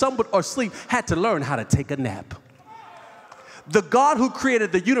never slumbered or sleep, had to learn how to take a nap. The God who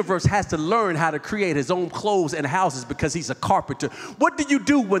created the universe has to learn how to create his own clothes and houses because he's a carpenter. What do you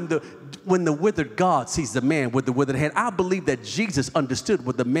do when the withered God sees the man with the withered hand? I believe that Jesus understood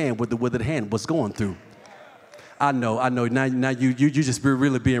what the man with the withered hand was going through. I know. Now you just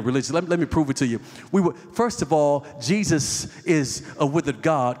really being religious. Let me prove it to you. First of all, Jesus is a withered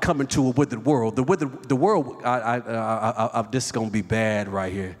God coming to a withered world. The world. This is gonna be bad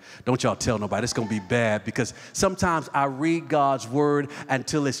right here. Don't y'all tell nobody. It's gonna be bad because sometimes I read God's word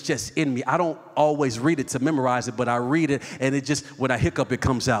until it's just in me. I don't always read it to memorize it, but I read it and it just, when I hiccup, it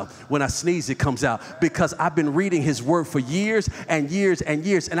comes out. When I sneeze, it comes out because I've been reading His word for years and years and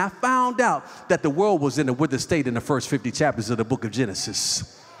years, and I found out that the world was in a withered state in the first 50 chapters of the book of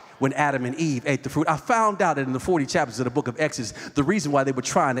Genesis. When Adam and Eve ate the fruit. I found out that in the 40 chapters of the book of Exodus, the reason why they were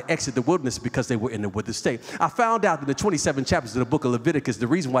trying to exit the wilderness is because they were in the withered state. I found out in the 27 chapters of the book of Leviticus, the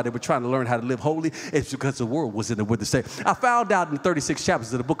reason why they were trying to learn how to live holy is because the world was in the withered state. I found out in the 36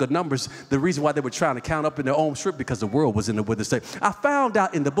 chapters of the book of Numbers, the reason why they were trying to count up in their own strip because the world was in the withered state. I found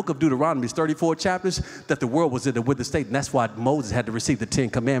out in the book of Deuteronomy, 34 chapters, that the world was in the withered state, and that's why Moses had to receive the 10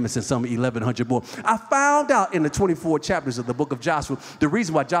 commandments and some 1,100 more. I found out in the 24 chapters of the book of Joshua, the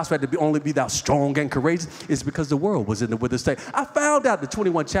reason why Joshua had to only be thou strong and courageous is because the world was in the withered state. I found out in the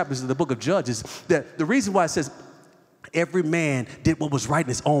 21 chapters of the book of Judges that the reason why it says every man did what was right in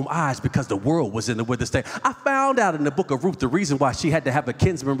his own eyes because the world was in the withered state. I found out in the book of Ruth the reason why she had to have a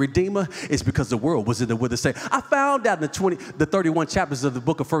kinsman redeemer is because the world was in the withered state. I found out in the 31 chapters of the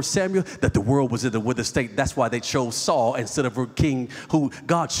book of 1 Samuel that the world was in the withered state. That's why they chose Saul instead of a king who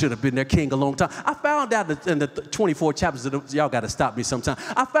God should have been their king a long time. I found out in the 24 chapters of y'all got to stop me sometime.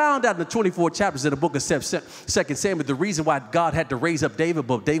 I found out in the 24 chapters of the book of 2 Samuel the reason why God had to raise up David,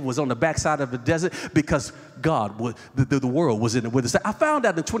 but David was on the backside of the desert because God was the world was in the withered state. I found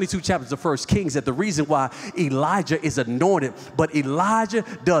out in 22 chapters of 1 Kings that the reason why Elijah is anointed, but Elijah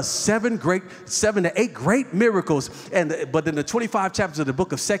does 7 to 8 great miracles, but in the 25 chapters of the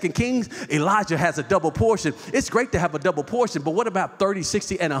book of 2 Kings, Elijah has a double portion. It's great to have a double portion, but what about 30,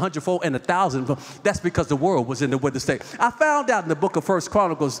 60, and 100-fold and 1,000? That's because the world was in the withered state. I found out in the book of 1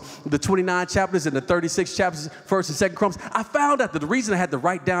 Chronicles, the 29 chapters and the 36 chapters, 1st and 2nd Chronicles, I found out that the reason I had to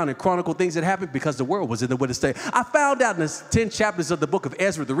write down and chronicle things that happened because the world was in the withered state. I found out in the 10 chapters of the book of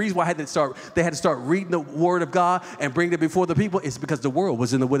Ezra, the reason why they had to start reading the word of God and bring it before the people is because the world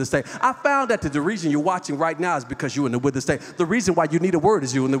was in the withered state. I found out that the reason you're watching right now is because you're in the withered state. The reason why you need a word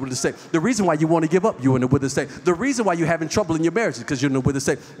is you're in the withered state. The reason why you want to give up, you're in the withered state. The reason why you're having trouble in your marriage is because you're in the withered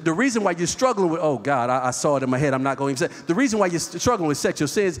state. The reason why you're struggling with, oh God, I saw it in my head, I'm not going to even say. The reason why you're struggling with sexual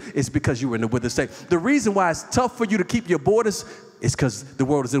sins is because you're in the withered state. The reason why it's tough for you to keep your borders is because the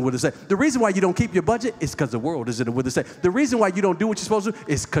world is in the withered state. The reason why you don't keep your budget is because the world is in the withered state. The reason why you don't do what you're supposed to do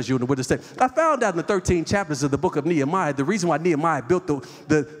is because you're in the withered state. I found out in the 13 chapters of the book of Nehemiah, the reason why Nehemiah built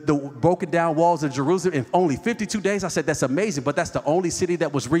the broken down walls of Jerusalem in only 52 days, I said, that's amazing, but that's the only city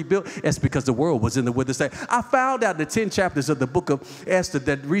that was rebuilt. It's because the world was in the withered state. I found out in the 10 chapters of the book of Esther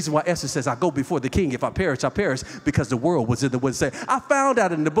that the reason why Esther says, I go before the king. If I perish, I perish, because the world was in the withered state. I found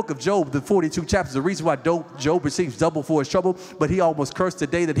out in the book of Job, the 42 chapters, the reason why Job receives double for his trouble, but he almost cursed the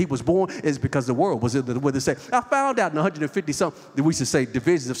day that he was born is because the world was in the withered state. I found out in 150 something, we should say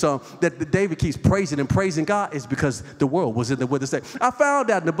divisions of Psalm, that David keeps praising and praising God is because the world was in the withered state. I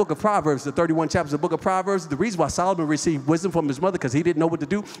found out in the book of Proverbs, the 31 chapters of the book of Proverbs, the reason why Solomon received wisdom from his mother because he didn't know what to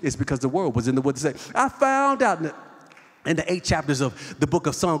do is because the world was in the withered state. I found out in the 8 chapters of the book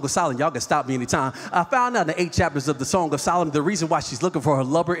of Song of Solomon, y'all can stop me anytime. I found out in the 8 chapters of the Song of Solomon, the reason why she's looking for her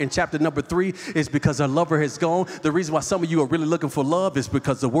lover in chapter number 3 is because her lover has gone. The reason why some of you are really looking for love is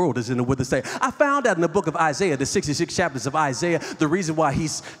because the world is in the withered state. I found out in the book of Isaiah, the 66 chapters of Isaiah, the reason why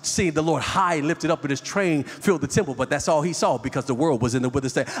he's seen the Lord high and lifted up and his train filled the temple, but that's all he saw because the world was in the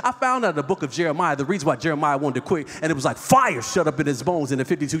withered state. I found out in the book of Jeremiah, the reason why Jeremiah wanted to quit, and it was like fire shut up in his bones in the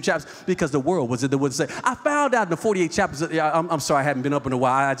 52 chapters because the world was in the withered state. I found out in the 48 chapters, I'm sorry, I haven't been up in a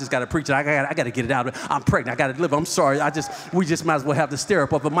while. I just got to preach it. I got to get it out. I'm pregnant. I got to deliver. I'm sorry. We just might as well have the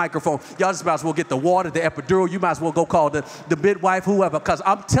stirrup of a microphone. Y'all just might as well get the water, the epidural. You might as well go call the midwife, whoever, because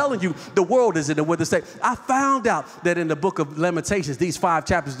I'm telling you, the world is in the withered state. I found out that in the book of Lamentations, these 5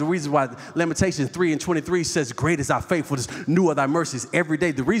 chapters, the reason why Lamentations 3 and 23 says, great is thy faithfulness, new are thy mercies every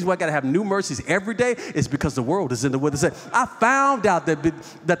day. The reason why I got to have new mercies every day is because the world is in the withered state. I found out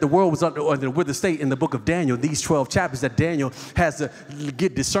that the world was under the withered state in the book of Daniel, these 12 chapters that Daniel has to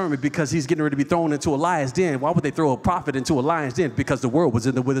get discernment because he's getting ready to be thrown into a lion's den. Why would they throw a prophet into a lion's den? Because the world was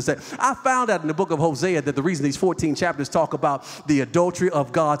in the withered state. I found out in the book of Hosea that the reason these 14 chapters talk about the adultery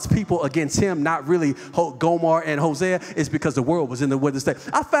of God's people against him, not really Gomer and Hosea, is because the world was in the withered state.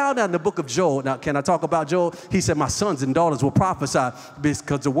 I found out in the book of Joel, now can I talk about Joel? He said, my sons and daughters will prophesy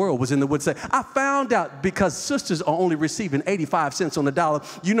because the world was in the withered state. I found out because sisters are only receiving 85 cents on the dollar.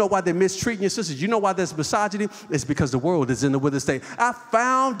 You know why they're mistreating your sisters? You know why there's misogyny? It's because the world is in the withered state. I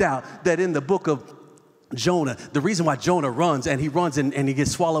found out that in the book of Jonah, the reason why Jonah runs and he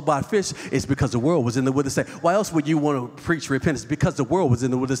gets swallowed by a fish is because the world was in the withered state. Why else would you want to preach repentance? Because the world was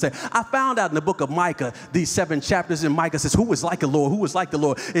in the withered state. I found out in the book of Micah, these 7 chapters, and Micah says, who was like the Lord? Who was like the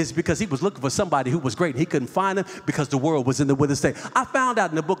Lord? It's because he was looking for somebody who was great and he couldn't find him because the world was in the withered state. I found out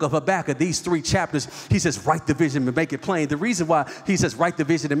in the book of Habakkuk, these 3 chapters, he says, write the vision and make it plain. The reason why he says, write the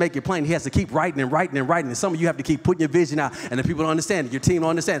vision and make it plain, he has to keep writing and writing and writing. And some of you have to keep putting your vision out, and the people don't understand it. Your team don't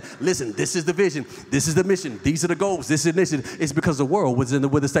understand. Listen, this is the vision. This is the mission. These are the goals. This initiative is because the world was in the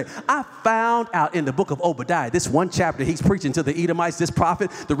withered state. I found out in the book of Obadiah, this 1 chapter, he's preaching to the Edomites, this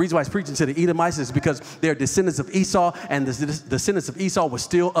prophet. The reason why he's preaching to the Edomites is because they're descendants of Esau, and the descendants of Esau were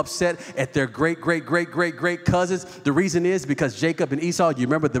still upset at their great cousins. The reason is because Jacob and Esau, you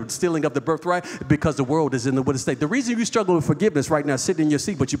remember the stealing of the birthright, because the world is in the withered state. The reason you struggle with forgiveness right now, sitting in your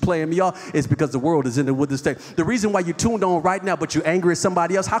seat, but you're playing me off, is because the world is in the withered state. The reason why you tuned on right now, but you're angry at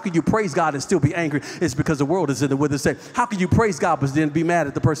somebody else, how can you praise God and still be angry? It's because the world is in the withered state. How can you praise God but then be mad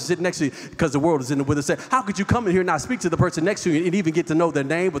at the person sitting next to you because the world is in the withered state? How could you come in here and not speak to the person next to you and even get to know their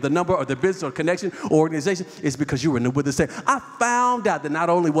name or the number or the business or connection or organization? It's because you were in the withered state. I found out that not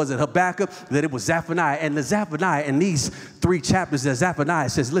only was it Habakkuk, that it was Zephaniah. And the Zephaniah in these 3 chapters that Zephaniah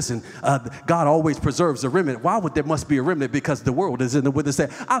says, listen, God always preserves a remnant. Why would there must be a remnant? Because the world is in the withered state.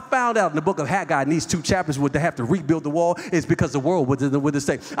 I found out in the book of Haggai in these 2 chapters where they have to rebuild the wall is because the world was in the withered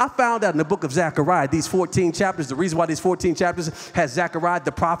state. I found out in the book of Zechariah, these 14 chapters, the reason why these 14 chapters has Zechariah,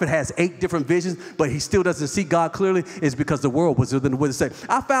 the prophet, has 8 different visions, but he still doesn't see God clearly, is because the world was within the withered state.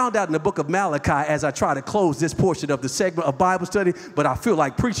 I found out in the book of Malachi, as I try to close this portion of the segment of Bible study, but I feel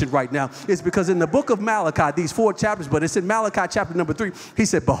like preaching right now, is because in the book of Malachi, these 4 chapters, but it's in Malachi chapter number 3, he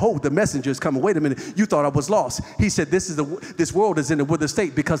said, behold, the messenger is coming. Wait a minute, you thought I was lost. He said, this world is in a withered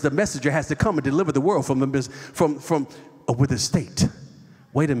state because the messenger has to come and deliver the world from a withered state.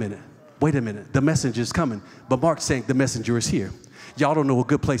 Wait a minute, the messenger is coming, but Mark's saying the messenger is here. Y'all don't know a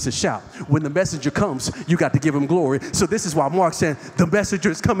good place to shout. When the messenger comes, you got to give him glory. So this is why Mark said, the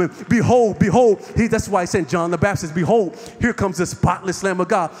messenger is coming. Behold, behold. That's why he sent John the Baptist. Behold, here comes the spotless Lamb of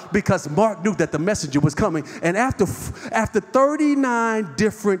God. Because Mark knew that the messenger was coming. And after 39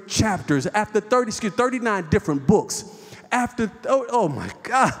 different chapters, 39 different books, oh my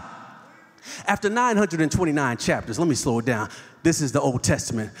God. After 929 chapters, let me slow it down. This is the Old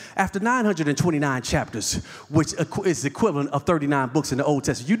Testament. After 929 chapters, which is the equivalent of 39 books in the Old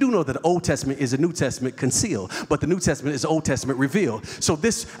Testament, you do know that the Old Testament is the New Testament concealed, but the New Testament is the Old Testament revealed. So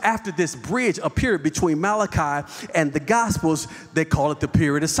after this bridge appeared between Malachi and the Gospels, they call it the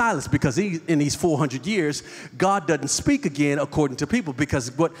period of silence, because in these 400 years, God doesn't speak again according to people, because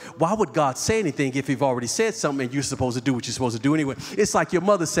why would God say anything if he've already said something and you're supposed to do what you're supposed to do anyway? It's like your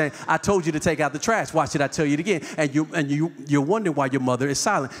mother saying, I told you to take out the trash. Why should I tell you it again? And you're wondering why your mother is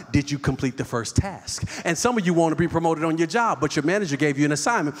silent. Did you complete the first task? And some of you want to be promoted on your job, but your manager gave you an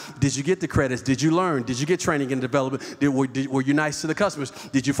assignment. Did you get the credits? Did you learn? Did you get training and development? Were you nice to the customers?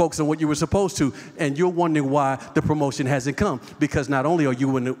 Did you focus on what you were supposed to? And you're wondering why the promotion hasn't come, because not only are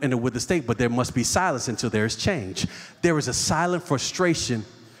you in a withered state, but there must be silence until there is change. There is a silent frustration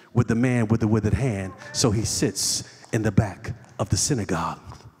with the man with the withered hand. So he sits in the back of the synagogue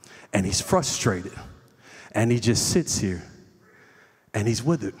and he's frustrated and he just sits here and he's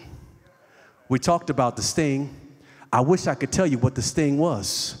withered. We talked about the sting. I wish I could tell you what the sting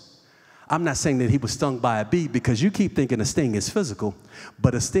was. I'm not saying that he was stung by a bee, because you keep thinking a sting is physical,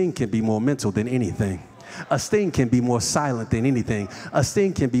 but a sting can be more mental than anything. A sting can be more silent than anything. A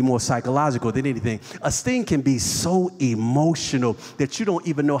sting can be more psychological than anything. A sting can be so emotional that you don't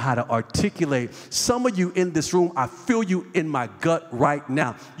even know how to articulate. Some of you in this room, I feel you in my gut right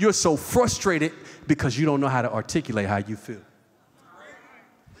now. You're so frustrated because you don't know how to articulate how you feel.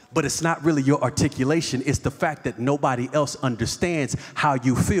 But it's not really your articulation. It's the fact that nobody else understands how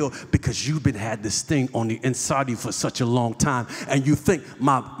you feel, because you've had this thing on the inside of you for such a long time. And you think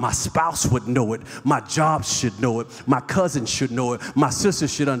my spouse would know it. My job should know it. My cousin should know it. My sister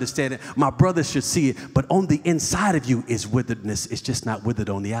should understand it. My brother should see it. But on the inside of you is witheredness. It's just not withered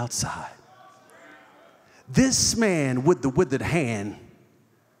on the outside. This man with the withered hand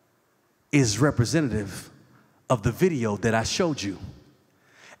is representative of the video that I showed you.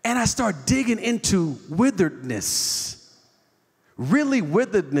 And I start digging into witheredness. Really,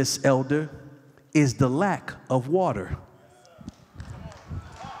 witheredness, elder, is the lack of water.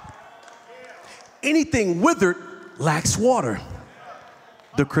 Anything withered lacks water.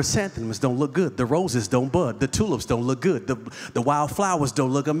 The chrysanthemums don't look good. The roses don't bud. The tulips don't look good. The wildflowers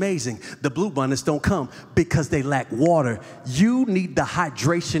don't look amazing. The bluebonnets don't come because they lack water. You need the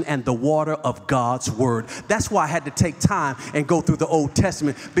hydration and the water of God's word. That's why I had to take time and go through the Old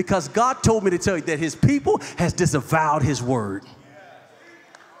Testament, because God told me to tell you that his people has disavowed his word.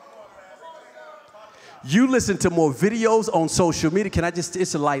 You listen to more videos on social media.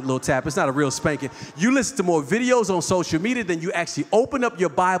 It's a light little tap. It's not a real spanking. You listen to more videos on social media than you actually open up your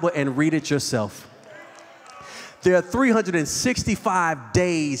Bible and read it yourself. There are 365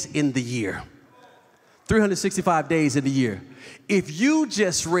 days in the year. 365 days in the year. If you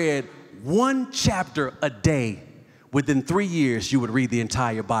just read one chapter a day, within 3 years, you would read the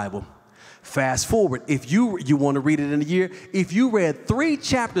entire Bible. Fast forward, if you want to read it in a year, if you read 3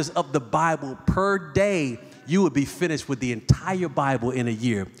 chapters of the Bible per day, you would be finished with the entire Bible in a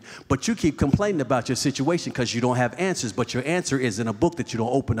year. But you keep complaining about your situation because you don't have answers, but your answer is in a book that you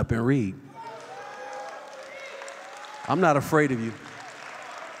don't open up and read. I'm not afraid of you.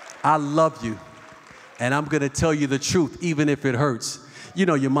 I love you, and I'm going to tell you the truth, even if it hurts. You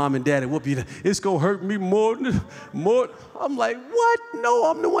know, your mom and dad whoop you. It's going to hurt me more. I'm like, what?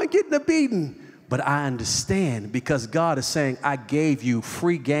 No, I'm the one getting the beating. But I understand, because God is saying, I gave you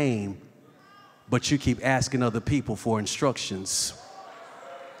free game, but you keep asking other people for instructions.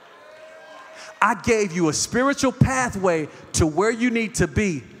 I gave you a spiritual pathway to where you need to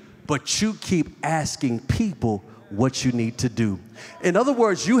be, but you keep asking people what you need to do. In other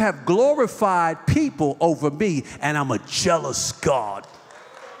words, you have glorified people over me, and I'm a jealous God.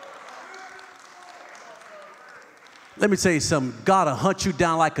 Let me tell you something. God will hunt you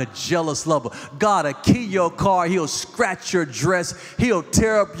down like a jealous lover. God will key your car. He'll scratch your dress. He'll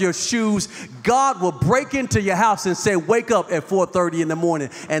tear up your shoes. God will break into your house and say, wake up at 4:30 in the morning.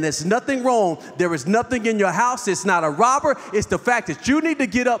 And there's nothing wrong. There is nothing in your house. It's not a robber. It's the fact that you need to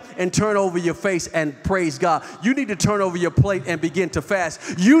get up and turn over your face and praise God. You need to turn over your plate and begin to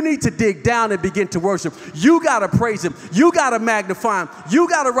fast. You need to dig down and begin to worship. You got to praise him. You got to magnify him. You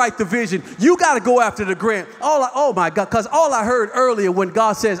got to write the vision. You got to go after the grant. Oh my God, because all I heard earlier when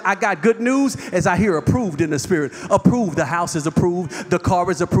God says, I got good news, is I hear approved in the spirit. Approved. The house is approved. The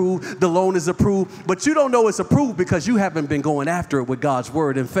car is approved. The loan is approved. But you don't know it's approved because you haven't been going after it with God's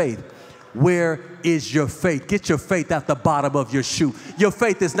word and faith. Where is your faith? Get your faith at the bottom of your shoe. Your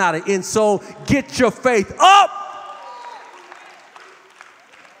faith is not an insole. Get your faith up.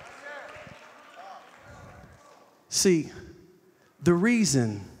 See, the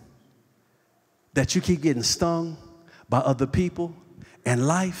reason that you keep getting stung by other people and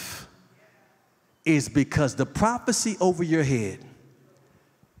life is because the prophecy over your head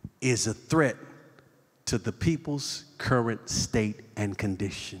is a threat to the people's current state and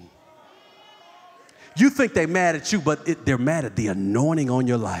condition. You think they're mad at you, but they're mad at the anointing on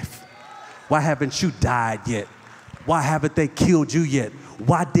your life. Why haven't you died yet? Why haven't they killed you yet?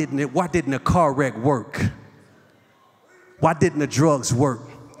 Why didn't a car wreck work? Why didn't the drugs work?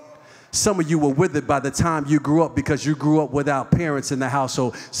 Some of you were withered by the time you grew up because you grew up without parents in the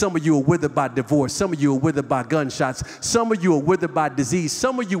household. Some of you were withered by divorce. Some of you were withered by gunshots. Some of you were withered by disease.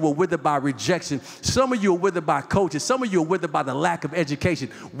 Some of you were withered by rejection. Some of you were withered by coaches. Some of you were withered by the lack of education.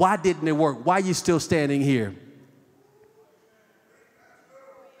 Why didn't it work? Why are you still standing here?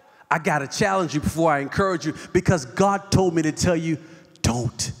 I got to challenge you before I encourage you, because God told me to tell you,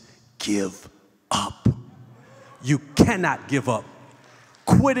 don't give up. You cannot give up.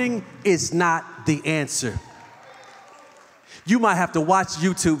 Quitting is not the answer. You might have to watch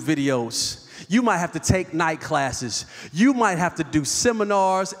YouTube videos. You might have to take night classes. You might have to do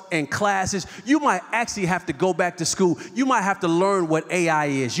seminars and classes. You might actually have to go back to school. You might have to learn what AI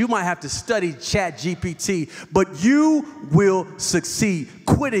is. You might have to study ChatGPT, but you will succeed.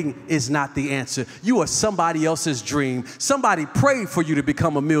 Quitting is not the answer. You are somebody else's dream. Somebody prayed for you to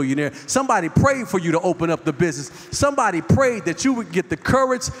become a millionaire. Somebody prayed for you to open up the business. Somebody prayed that you would get the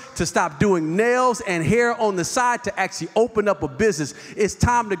courage to stop doing nails and hair on the side to actually open up a business. It's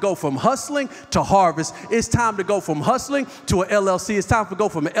time to go from hustling to harvest. It's time to go from hustling to an LLC. It's time to go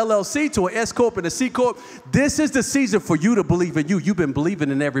from an LLC to an S Corp and a C Corp. This is the season for you to believe in you. You've been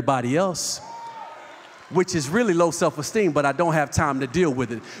believing in everybody else, which is really low self-esteem, but I don't have time to deal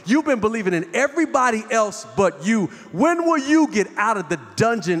with it. You've been believing in everybody else but you. When will you get out of the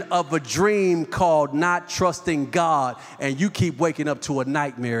dungeon of a dream called not trusting God, and you keep waking up to a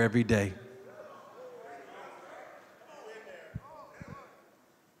nightmare every day?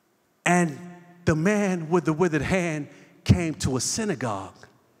 And the man with the withered hand came to a synagogue,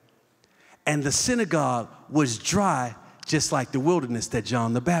 and the synagogue was dry, just like the wilderness that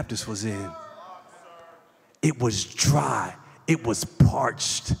John the Baptist was in. It was dry. it was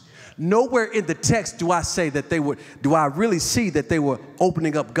parched. Nowhere in the text do I say that do I really see that they were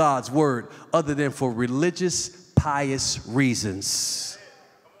opening up God's word other than for religious, pious reasons.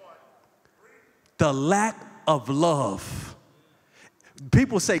 The lack of love.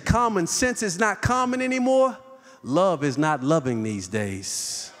 People say common sense is not common anymore. Love is not loving these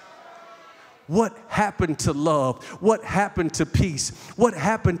days. What happened to love? What happened to peace? What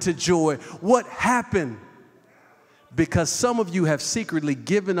happened to joy? What happened? Because some of you have secretly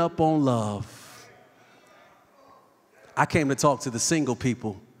given up on love. I came to talk to the single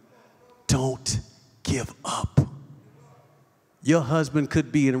people. Don't give up. Your husband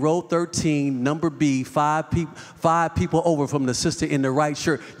could be in row 13, number B, five people over from the sister in the right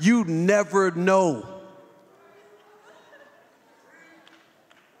shirt. You never know.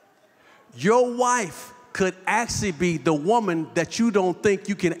 Your wife could actually be the woman that you don't think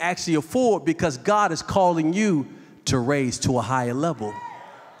you can actually afford because God is calling you to raise to a higher level.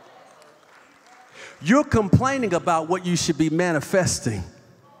 You're complaining about what you should be manifesting.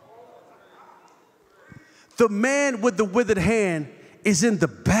 The man with the withered hand is in the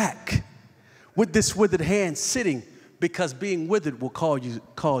back with this withered hand sitting because being withered will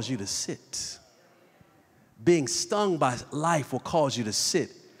cause you to sit. Being stung by life will cause you to sit.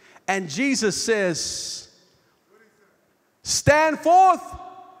 And Jesus says, stand forth.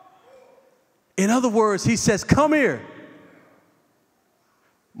 In other words, he says, come here.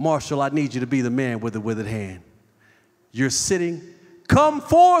 Marshall, I need you to be the man with the withered hand. You're sitting. Come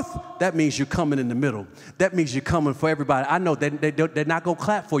forth. That means you're coming in the middle. That means you're coming for everybody. I know they're not going to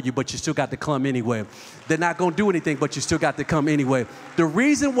clap for you, but you still got to come anyway. They're not going to do anything, but you still got to come anyway. The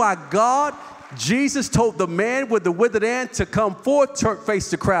reason why Jesus told the man with the withered hand to come forth,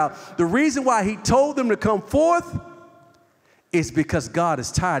 face the crowd. The reason why he told them to come forth is because God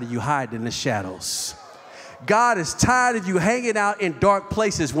is tired of you hiding in the shadows. God is tired of you hanging out in dark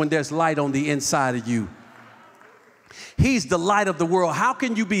places when there's light on the inside of you. He's the light of the world. How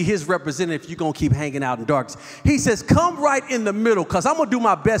can you be his representative if you're going to keep hanging out in darkness? He says, come right in the middle because I'm going to do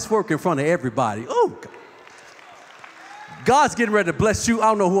my best work in front of everybody. Oh, God's getting ready to bless you. I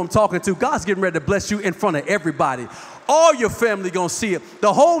don't know who I'm talking to. God's getting ready to bless you in front of everybody. All your family going to see it.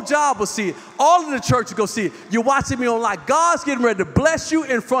 The whole job will see it. All of the church is going to see it. You're watching me online. God's getting ready to bless you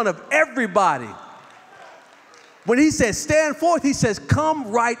in front of everybody. When he says stand forth, he says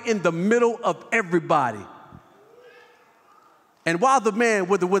come right in the middle of everybody. And while the man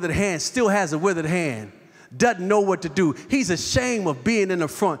with the withered hand still has a withered hand, doesn't know what to do, he's ashamed of being in the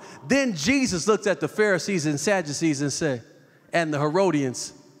front. Then Jesus looks at the Pharisees and Sadducees and said, and the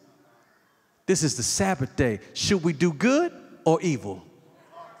Herodians, this is the Sabbath day. Should we do good or evil?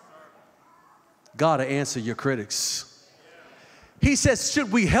 God will answer your critics. He says,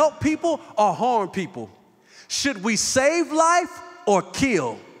 should we help people or harm people? Should we save life or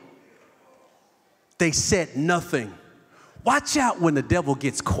kill? They said nothing. Watch out when the devil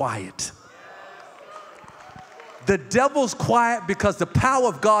gets quiet. The devil's quiet because the power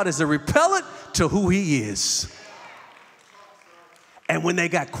of God is a repellent to who he is. And when they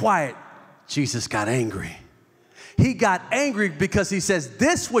got quiet, Jesus got angry. He got angry because he says,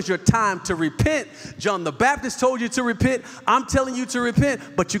 this was your time to repent. John the Baptist told you to repent. I'm telling you to repent,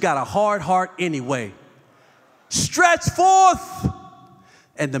 but you got a hard heart anyway. Stretch forth.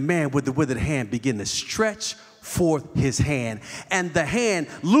 And the man with the withered hand began to stretch forth his hand. And the hand,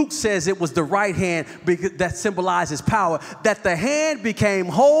 Luke says it was the right hand that symbolizes power, that the hand became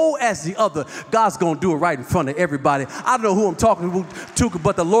whole as the other. God's going to do it right in front of everybody. I don't know who I'm talking to,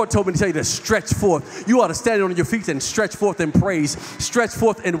 but the Lord told me to tell you to stretch forth. You ought to stand on your feet and stretch forth in praise, stretch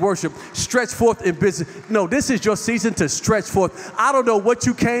forth in worship, stretch forth in business. No, this is your season to stretch forth. I don't know what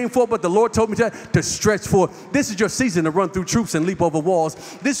you came for, but the Lord told me to stretch forth. This is your season to run through troops and leap over walls.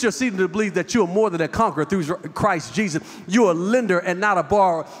 This is your season to believe that you are more than a conqueror through Christ Jesus. You are a lender and not a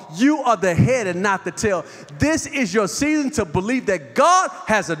borrower. You are the head and not the tail. This is your season to believe that God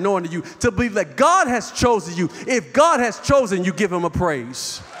has anointed you, to believe that God has chosen you. If God has chosen you, give him a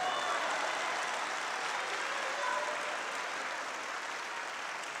praise.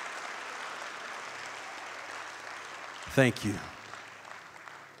 Thank you.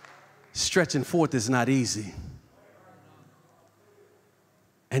 Stretching forth is not easy.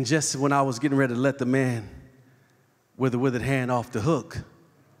 And just when I was getting ready to let the man with the withered hand off the hook,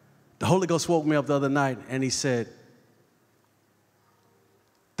 the Holy Ghost woke me up the other night and he said,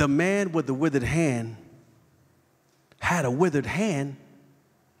 the man with the withered hand had a withered hand,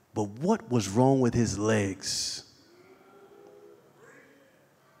 but what was wrong with his legs?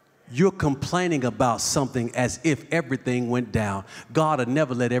 You're complaining about something as if everything went down. God will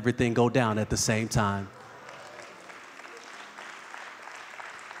never let everything go down at the same time.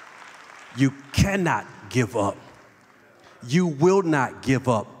 You cannot give up. You will not give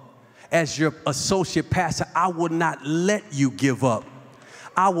up. As your associate pastor, I will not let you give up.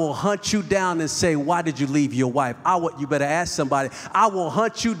 I will hunt you down and say, why did you leave your wife? You better ask somebody. I will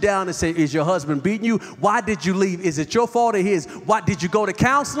hunt you down and say, is your husband beating you? Why did you leave? Is it your fault or his? Why did you go to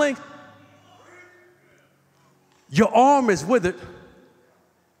counseling? Your arm is withered,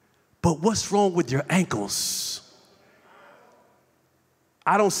 but what's wrong with your ankles?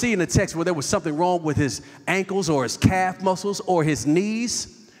 I don't see in the text where there was something wrong with his ankles or his calf muscles or his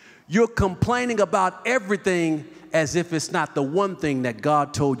knees. You're complaining about everything as if it's not the one thing that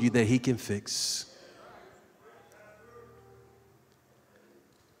God told you that he can fix.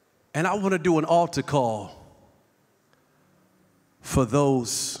 And I want to do an altar call for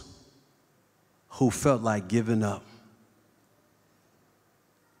those who felt like giving up.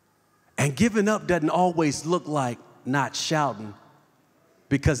 And giving up doesn't always look like not shouting,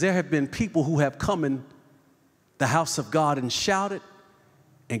 because there have been people who have come in the house of God and shouted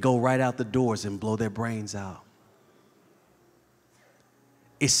and go right out the doors and blow their brains out.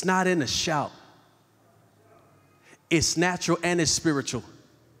 It's not in a shout. It's natural and it's spiritual.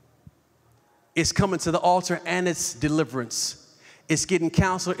 It's coming to the altar and it's deliverance. It's getting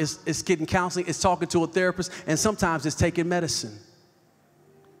counsel, it's getting counseling, it's talking to a therapist, and sometimes it's taking medicine.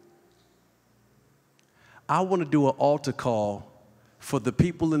 I want to do an altar call for the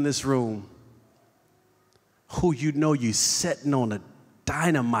people in this room who you know you're sitting on a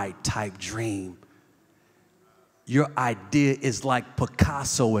dynamite type dream. Your idea is like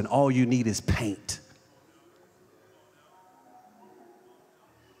Picasso and all you need is paint.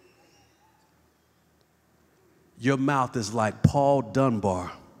 Your mouth is like Paul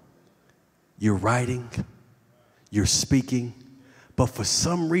Dunbar. You're writing, you're speaking, but for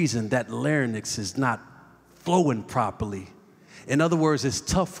some reason that larynx is not flowing properly. In other words, it's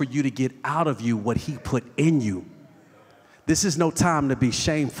tough for you to get out of you what he put in you. This is no time to be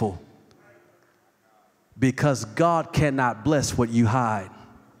shameful, because God cannot bless what you hide.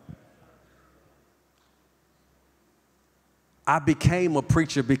 I became a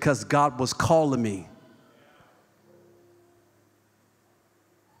preacher because God was calling me.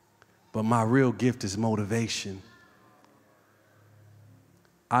 But my real gift is motivation.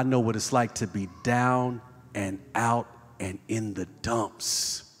 I know what it's like to be down and out and in the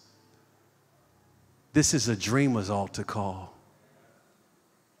dumps. This is a dreamer's altar call.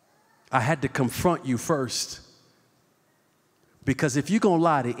 I had to confront you first, because if you're going to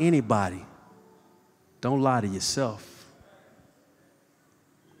lie to anybody, don't lie to yourself.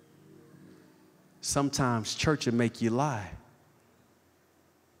 Sometimes church will make you lie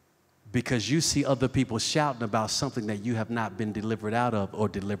because you see other people shouting about something that you have not been delivered out of or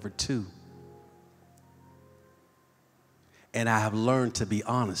delivered to. And I have learned to be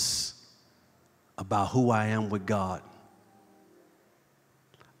honest about who I am with God.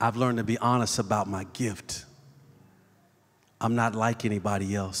 I've learned to be honest about my gift. I'm not like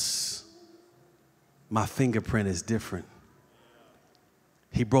anybody else. My fingerprint is different.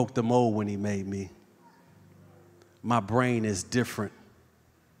 He broke the mold when he made me. My brain is different.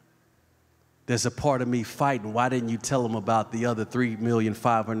 There's a part of me fighting. Why didn't you tell him about the other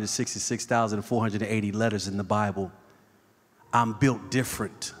 3,566,480 letters in the Bible? I'm built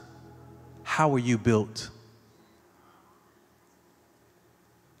different. How are you built?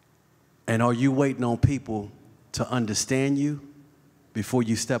 And are you waiting on people to understand you before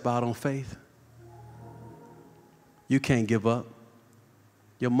you step out on faith? You can't give up.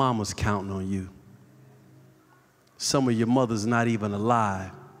 Your mama's counting on you. Some of your mother's not even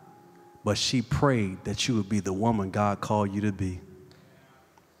alive, but she prayed that you would be the woman God called you to be.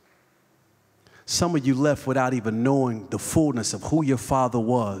 Some of you left without even knowing the fullness of who your father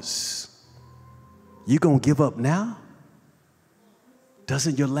was. You gonna give up now?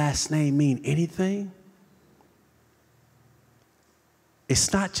 Doesn't your last name mean anything?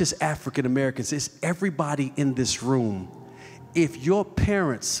 It's not just African Americans, it's everybody in this room. If your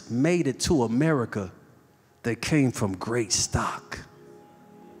parents made it to America, they came from great stock.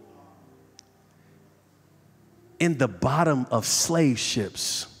 In the bottom of slave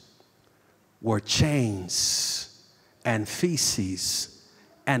ships were chains and feces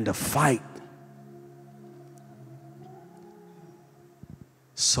and a fight.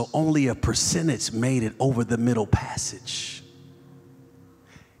 So only a percentage made it over the Middle Passage.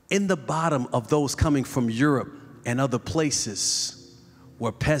 In the bottom of those coming from Europe and other places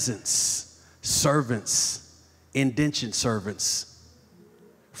were peasants, servants, indentured servants.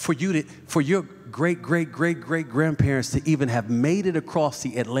 For your great-great-great-great-grandparents to even have made it across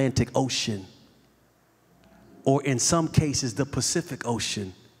the Atlantic Ocean, or in some cases the Pacific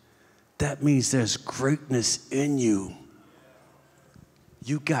Ocean, that means there's greatness in you.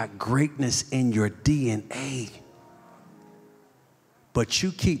 You got greatness in your DNA. But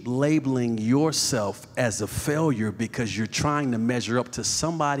you keep labeling yourself as a failure because you're trying to measure up to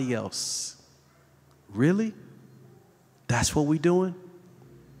somebody else. Really? That's what we're doing?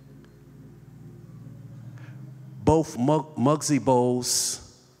 Both Muggsy Bogues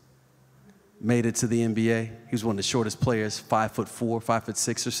made it to the NBA. He was one of the shortest players, 5'4",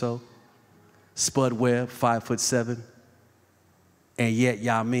 5'6" or so. Spud Webb, 5'7". And yet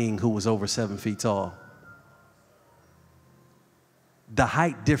Yao Ming, who was over 7 feet tall. The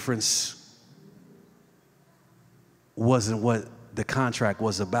height difference wasn't what the contract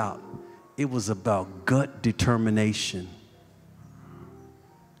was about. It was about gut determination.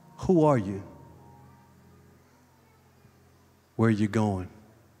 Who are you? Where are you going?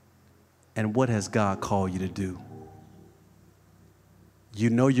 And what has God called you to do? You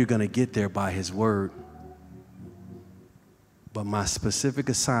know you're going to get there by His word. But my specific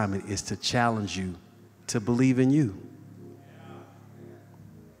assignment is to challenge you to believe in you.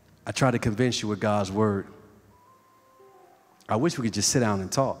 I try to convince you with God's word. I wish we could just sit down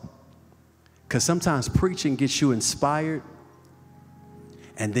and talk. Because sometimes preaching gets you inspired,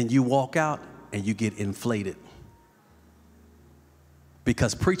 and then you walk out and you get inflated.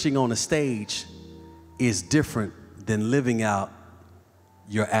 Because preaching on a stage is different than living out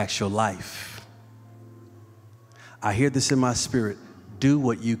your actual life. I hear this in my spirit. Do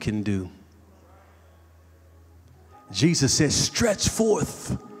what you can do. Jesus says, stretch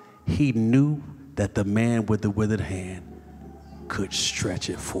forth. He knew that the man with the withered hand could stretch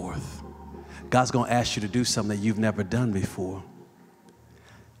it forth. God's going to ask you to do something that you've never done before.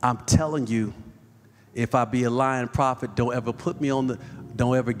 I'm telling you, if I be a lying prophet, don't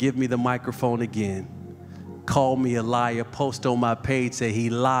ever give me the microphone again. Call me a liar, post on my page, say he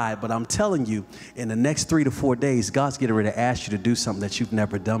lied. But I'm telling you, in the next 3 to 4 days, God's getting ready to ask you to do something that you've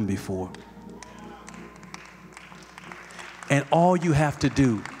never done before. And all you have to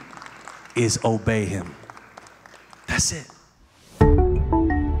do is obey him. That's it.